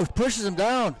outstep. Oh, pushes him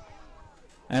down.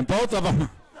 And both of them.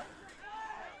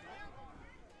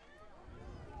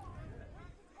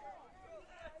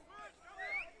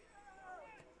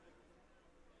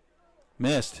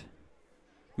 Missed.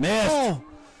 Oh,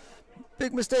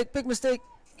 big mistake, big mistake.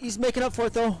 He's making up for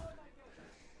it, though.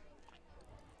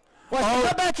 Watch,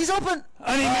 cut back, he's open.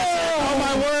 And he missed it. Oh,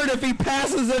 my word, if he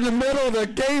passes in the middle, the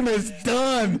game is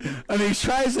done. And he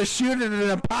tries to shoot it at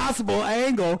an impossible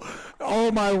angle.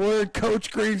 Oh, my word,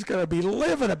 Coach Green's going to be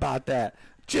livid about that.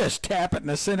 Just tap it in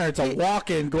the center. It's a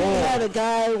walk-in goal. He had a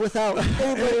guy without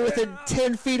anybody within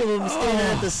 10 feet of him standing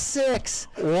at the 6.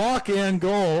 Walk-in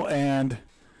goal, and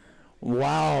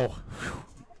wow.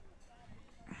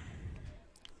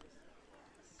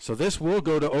 So this will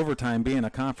go to overtime, being a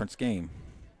conference game.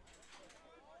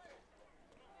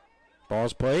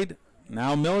 Ball's played.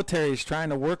 Now Military's trying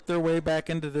to work their way back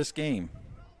into this game.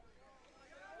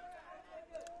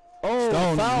 Oh,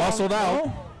 Stone foul. muscled out.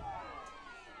 Oh.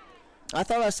 I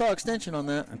thought I saw extension on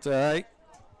that. That's all right.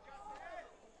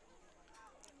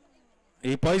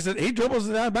 He plays it. He dribbles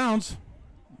it out of bounds.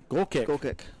 Goal kick. Goal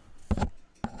kick.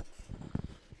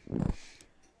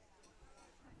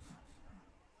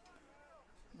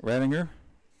 Redinger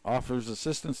offers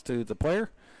assistance to the player.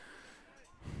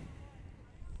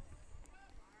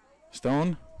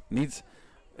 Stone needs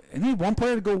one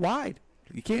player to go wide.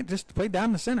 You can't just play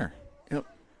down the center. Yep.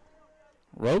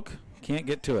 Roke can't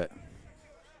get to it.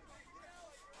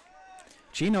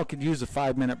 Chino could use a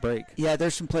 5-minute break. Yeah,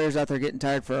 there's some players out there getting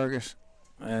tired for Argus.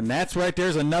 And that's right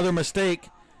there's another mistake.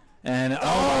 And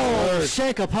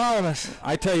Shankopotamus.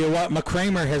 I tell you what,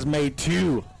 McCramer has made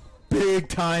 2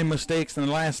 big-time mistakes in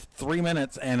the last 3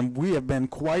 minutes, and we have been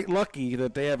quite lucky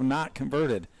that they have not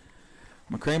converted.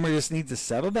 McCramer just needs to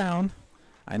settle down.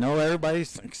 I know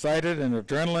everybody's excited and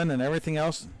adrenaline and everything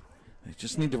else. They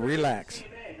just need to relax.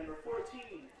 CMA, number 14,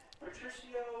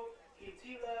 Patricio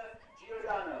Quintila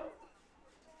Giordano.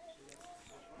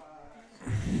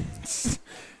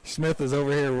 Smith is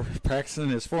over here practicing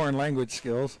his foreign language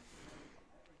skills.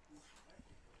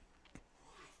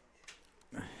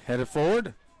 Headed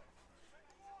forward.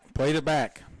 Played it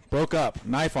back. Broke up.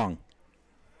 Nifong.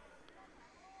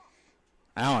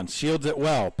 Allen shields it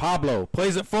well. Pablo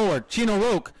plays it forward. Chino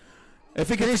Roque. If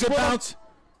he gets a bounce.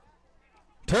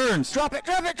 Turns. Drop it,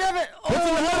 drop it, drop it. Puts it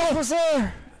in the middle. Was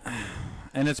there.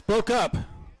 And it's broke up.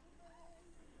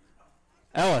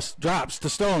 Ellis drops to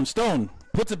Stone. Stone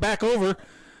puts it back over.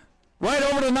 Right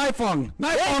over to Nifong.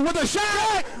 Nifong with a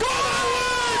shot. Goal!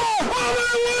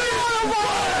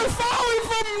 Falling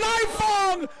from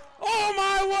Nifong. Oh,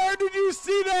 my word. Did you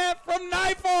see that from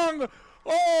Nifong?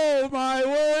 Oh, my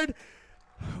word.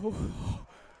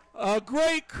 A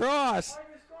great cross.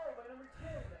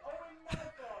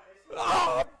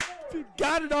 Oh,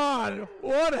 got it on.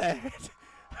 What a hit.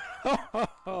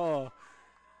 Oh.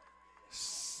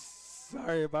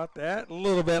 Sorry about that. A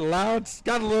little bit loud.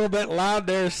 Got a little bit loud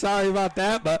there. Sorry about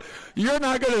that. But you're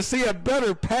not going to see a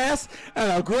better pass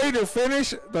and a greater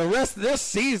finish the rest of this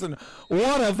season.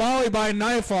 What a volley by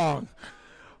Nifong.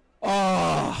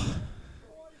 Oh.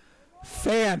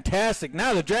 Fantastic.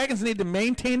 Now the Dragons need to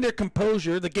maintain their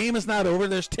composure. The game is not over.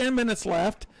 There's 10 minutes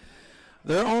left.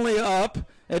 They're only up.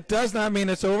 It does not mean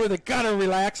it's over. They got to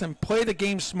relax and play the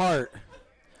game smart.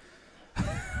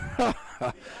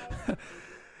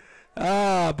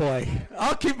 Oh, boy.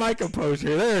 I'll keep my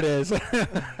composure. There it is.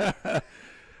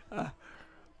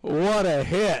 What a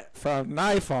hit from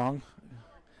Nifong.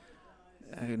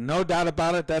 No doubt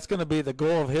about it. That's going to be the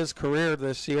goal of his career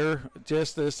this year.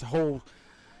 Just this whole,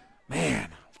 man,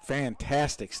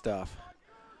 fantastic stuff.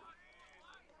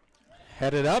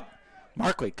 Headed up.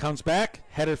 Markley comes back,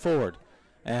 headed forward.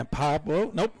 And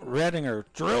Pablo, nope, Redinger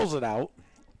drills it out.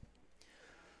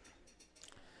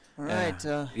 All right.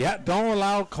 Yeah, don't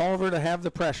allow Culver to have the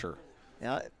pressure.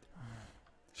 Yeah.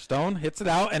 Stone hits it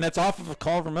out, and it's off of a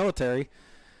Culver Military.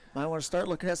 Might want to start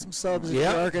looking at some subs.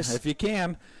 Yeah, if you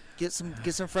can. Get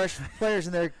some fresh players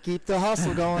in there. Keep the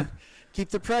hustle going. Keep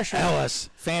the pressure. Ellis,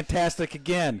 fantastic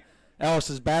again. Ellis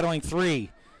is battling 3,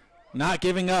 not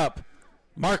giving up.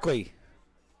 Markley,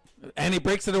 and he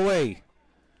breaks it away.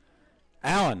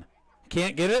 Allen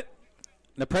can't get it.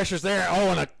 The pressure's there.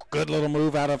 Oh, and a good little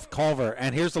move out of Culver.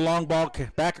 And here's the long ball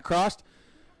back across.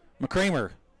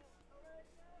 McCramer.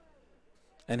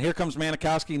 And here comes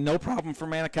Manikowski. No problem for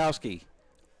Manikowski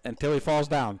until he falls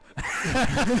down.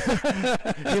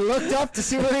 He looked up to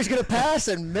see where he's going to pass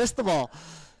and missed the ball.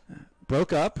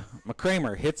 Broke up.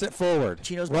 McCramer hits it forward.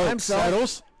 Chino's by himself.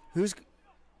 Settles.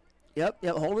 Yep,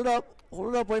 hold it up.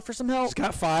 Hold it up. Wait for some help. He's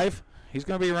got 5. He's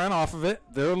going to be run off of it.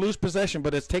 They'll lose possession,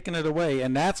 but it's taking it away,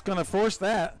 and that's going to force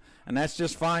that, and that's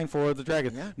just fine for the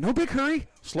Dragons. Yeah. No big hurry.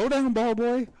 Slow down, ball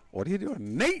boy. What are you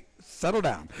doing? Nate, settle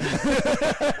down.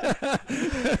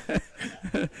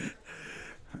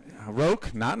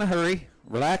 Roke, not in a hurry.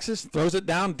 Relaxes, throws it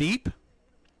down deep.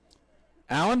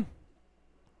 Allen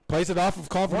plays it off of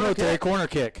Culver Military. Corner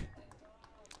kick.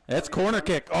 That's corner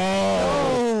kick.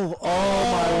 Oh,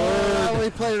 my word. He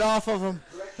played it off of him.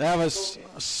 That was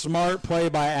a smart play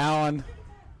by Allen.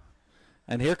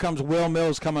 And here comes Will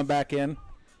Mills coming back in.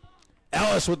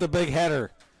 Ellis with the big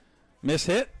header. Miss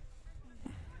hit.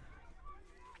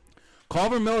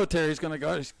 Culver Military is going to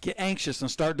go get anxious and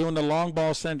start doing the long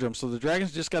ball syndrome. So the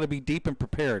Dragons just got to be deep and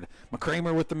prepared.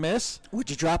 McCramer with the miss. Would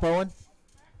you drop Owen?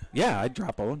 Yeah, I'd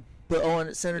drop Owen. Put Owen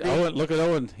at center D. Owen, look at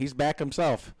Owen. He's back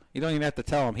himself. You don't even have to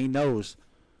tell him. He knows.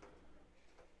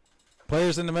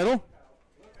 Players in the middle.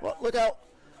 Well, look out.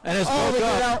 And it's broke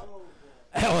up.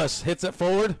 Ellis hits it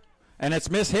forward. And it's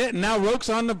mishit. And now Roke's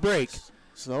on the break.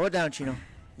 Slow it down, Chino.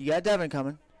 You got Devin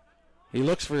coming. He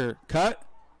looks for cut.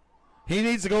 He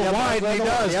needs to go Yep, wide, and he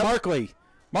does. yep.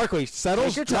 Markley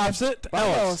settles, drops it.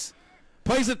 Ellis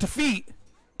plays it to feet.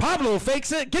 Pablo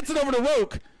fakes it, gets it over to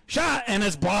Roke. Shot, and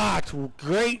it's blocked.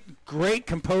 Great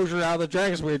composure out of the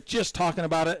Dragons. We were just talking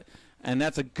about it, and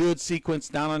that's a good sequence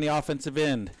down on the offensive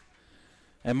end.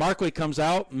 And Markley comes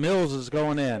out. Mills is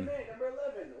going in. Number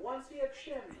 11, Wansia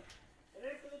Chim. And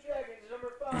in for the Dragons,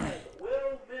 number 5,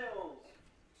 Will Mills.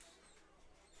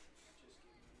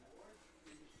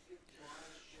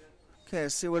 Okay,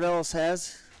 let's see what Ellis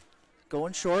has.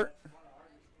 Going short.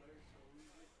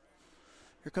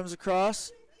 Here comes a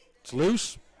cross. It's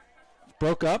loose. It's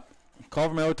broke up.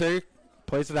 Culver Military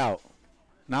plays it out.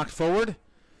 Knocked forward.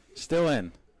 Still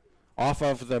in. Off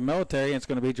of the Military, and it's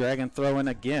going to be Dragon throw-in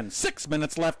again. 6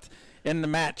 minutes left in the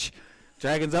match.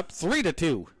 Dragons up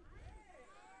 3-2.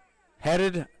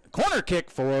 Headed corner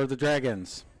kick for the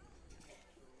Dragons.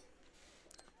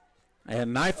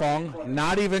 And Nifong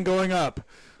not even going up.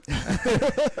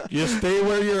 Just stay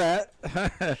where you're at.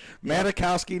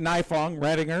 Matakowski, Nifong,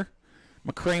 Redinger,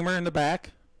 McCramer in the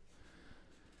back.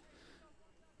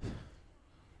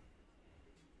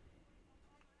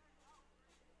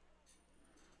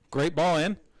 Great ball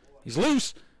in. He's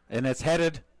loose, and it's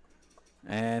headed.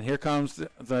 And here comes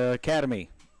the Academy.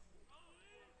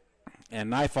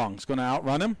 And Nifong's going to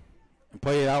outrun him and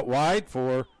play it out wide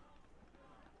for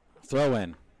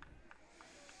throw-in.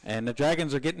 And the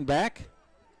Dragons are getting back.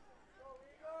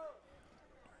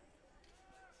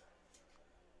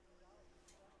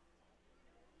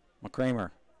 McCramer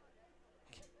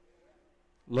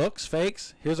looks,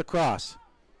 fakes. Here's a cross.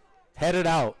 Headed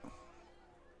out.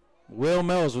 Will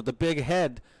Mills with the big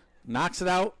head. Knocks it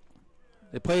out.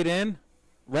 They played in.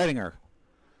 Redinger.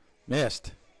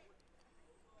 Missed.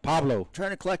 Pablo.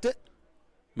 Trying to collect it.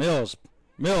 Mills.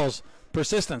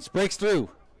 Persistence. Breaks through.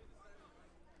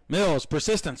 Mills.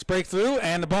 Persistence. Break through.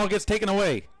 And the ball gets taken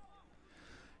away.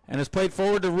 And it's played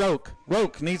forward to Roke.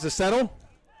 Roke needs to settle.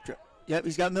 Yep,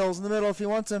 he's got Mills in the middle if he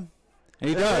wants him. And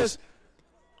he does.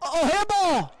 Oh,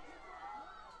 handball!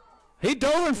 He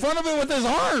dove in front of it with his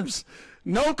arms.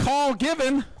 No call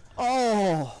given.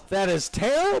 Oh, that is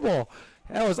terrible.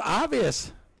 That was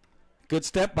obvious. Good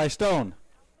step by Stone.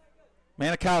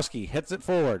 Manikowski hits it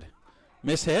forward.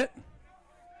 Miss hit.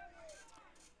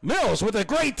 Mills with a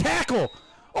great tackle.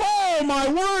 Oh, my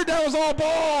word, that was all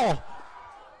ball.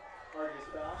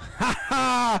 Ha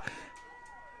ha.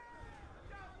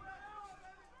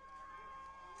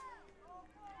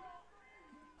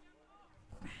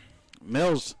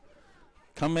 Mills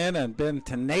come in and been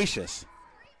tenacious.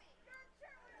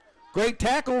 Great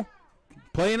tackle.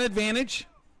 Playing advantage.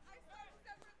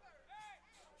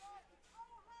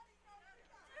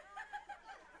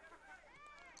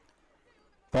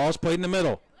 Ball's played in the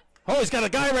middle. Oh, he's got a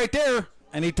guy right there,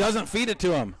 and he doesn't feed it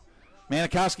to him.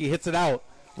 Manikowski hits it out.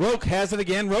 Roke has it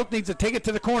again. Roke needs to take it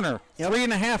to the corner. Yep.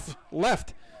 3.5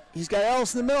 left. He's got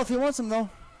Ellis in the middle if he wants him, though.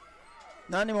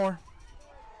 Not anymore.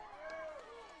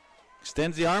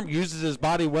 Extends the arm, uses his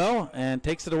body well, and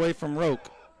takes it away from Roke.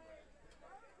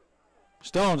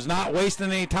 Stone's not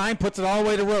wasting any time, puts it all the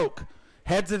way to Roke.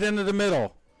 Heads it into the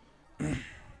middle.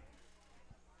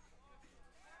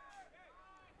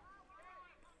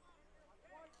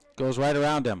 Goes right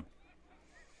around him.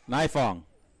 Nifong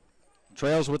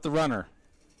trails with the runner.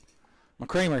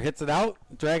 McCramer hits it out.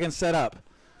 Dragon set up.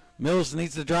 Mills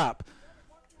needs to drop.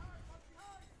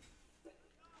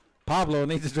 Pablo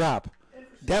needs to drop.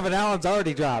 Devin Allen's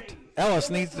already dropped.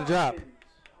 Ellis needs to drop.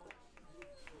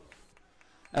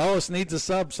 Ellis needs a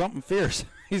sub, something fierce.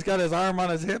 He's got his arm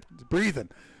on his hip, breathing.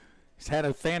 He's had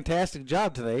a fantastic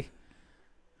job today.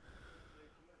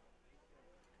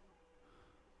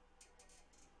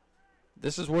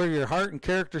 This is where your heart and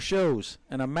character shows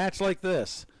in a match like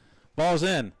this. Ball's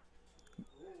in.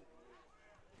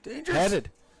 Dangerous.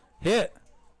 Headed. Hit.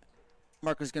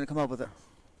 Marco's going to come up with it.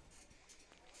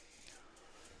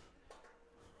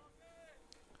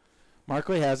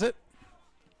 Markley has it.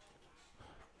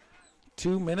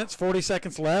 2 minutes, 40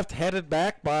 seconds left. Headed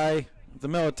back by the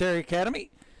Military Academy.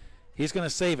 He's going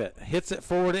to save it. Hits it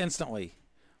forward instantly.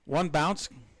 One bounce.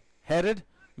 Headed.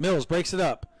 Mills breaks it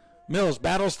up. Mills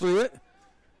battles through it.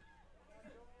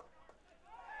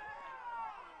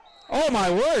 Oh, my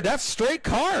word. That's straight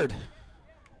card.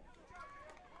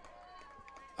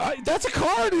 That's a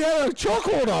card. He had a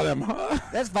chokehold on him. Huh?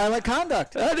 That's violent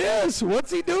conduct. That is.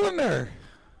 What's he doing there?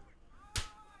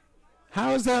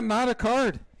 How is that not a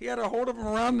card? He had a hold of him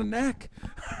around the neck.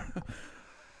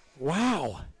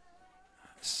 Wow.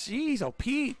 Jeez, oh,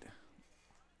 Pete.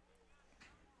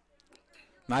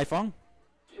 Knife on.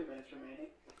 2 minutes remaining.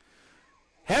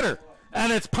 Header.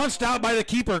 And it's punched out by the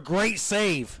keeper. Great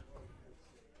save.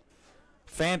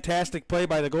 Fantastic play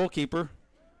by the goalkeeper.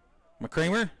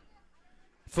 McCramer.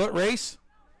 Foot race.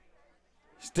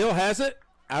 Still has it.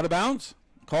 Out of bounds.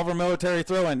 Culver Military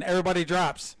throw in. Everybody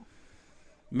drops.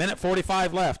 Minute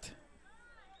 45 left.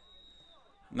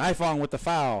 Knife on with the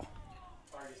foul.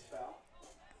 Argus foul.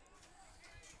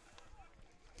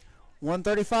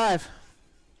 1:35.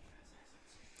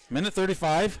 Minute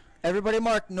 35. Everybody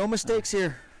mark. No mistakes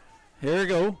here. Here we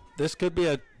go. This could be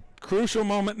a crucial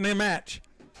moment in the match.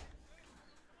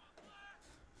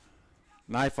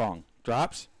 Knife on.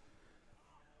 Drops.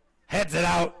 Heads it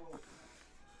out.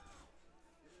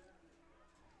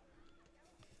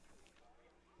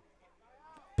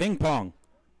 Ping pong.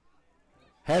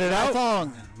 Headed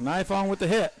out. Knife on with the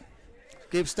hit.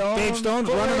 Gabe Stone. Gabe Stone's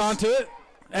running onto it.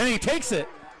 And he takes it.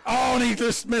 Oh, and he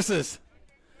just misses.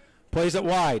 Plays it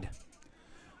wide.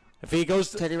 If he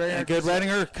goes, Teddy Redinger good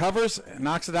Redinger covers,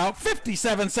 knocks it out.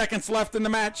 57 seconds left in the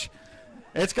match.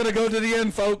 It's going to go to the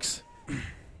end, folks.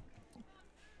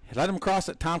 Let him cross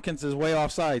it. Tompkins is way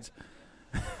off sides.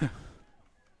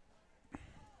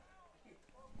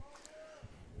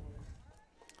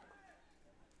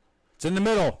 It's in the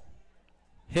middle.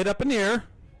 Hit up in the air.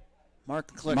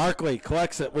 Markley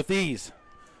collects it with ease.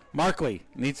 Markley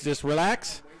needs to just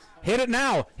relax. Hit it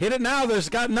now. Hit it now. There's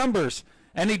got numbers.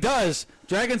 And he does.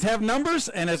 Dragons have numbers,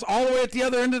 and it's all the way at the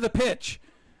other end of the pitch.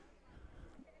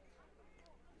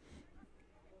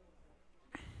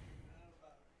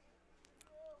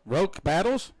 Roke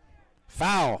battles.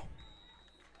 Foul.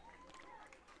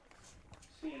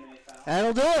 CMA foul.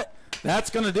 That'll do it. That's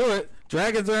going to do it.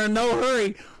 Dragons are in no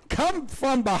hurry. Come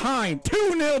from behind.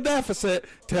 2-0 deficit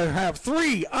to have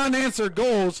 3 unanswered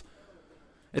goals.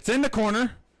 It's in the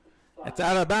corner. It's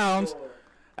out of bounds.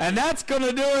 And that's going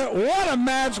to do it. What a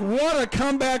match. What a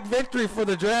comeback victory for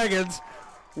the Dragons.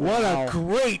 What a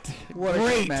great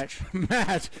match.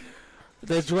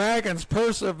 The Dragons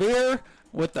persevere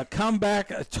with the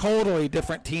comeback. A totally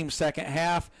different team second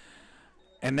half.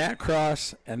 And that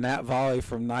cross and that volley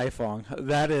from Nifong,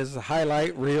 that is the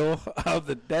highlight reel of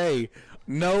the day.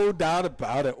 No doubt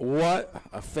about it. What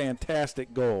a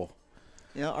fantastic goal.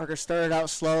 Yeah, Argos started out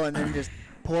slow and then just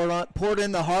poured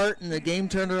in the heart, and the game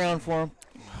turned around for him.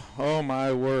 Oh,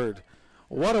 my word.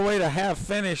 What a way to have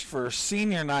finished for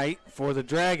senior night for the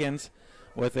Dragons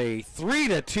with a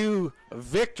 3-2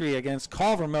 victory against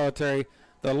Culver Military,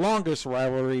 the longest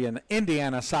rivalry in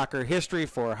Indiana soccer history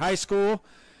for high school.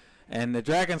 And the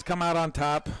Dragons come out on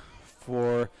top.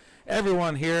 For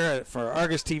everyone here for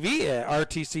Argus TV at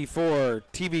RTC4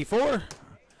 TV4.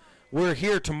 We're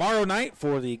here tomorrow night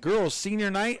for the girls'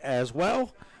 senior night as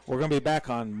well. We're going to be back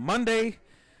on Monday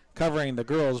covering the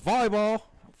girls' volleyball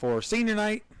for senior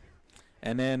night.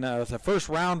 And then the first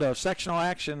round of sectional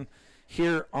action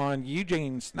here on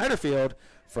Eugene Snyder Field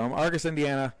from Argus,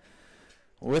 Indiana.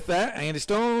 With that, Andy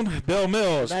Stone, Bill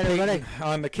Mills Night, everybody.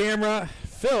 on the camera,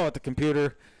 Phil at the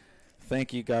computer.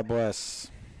 Thank you. God bless.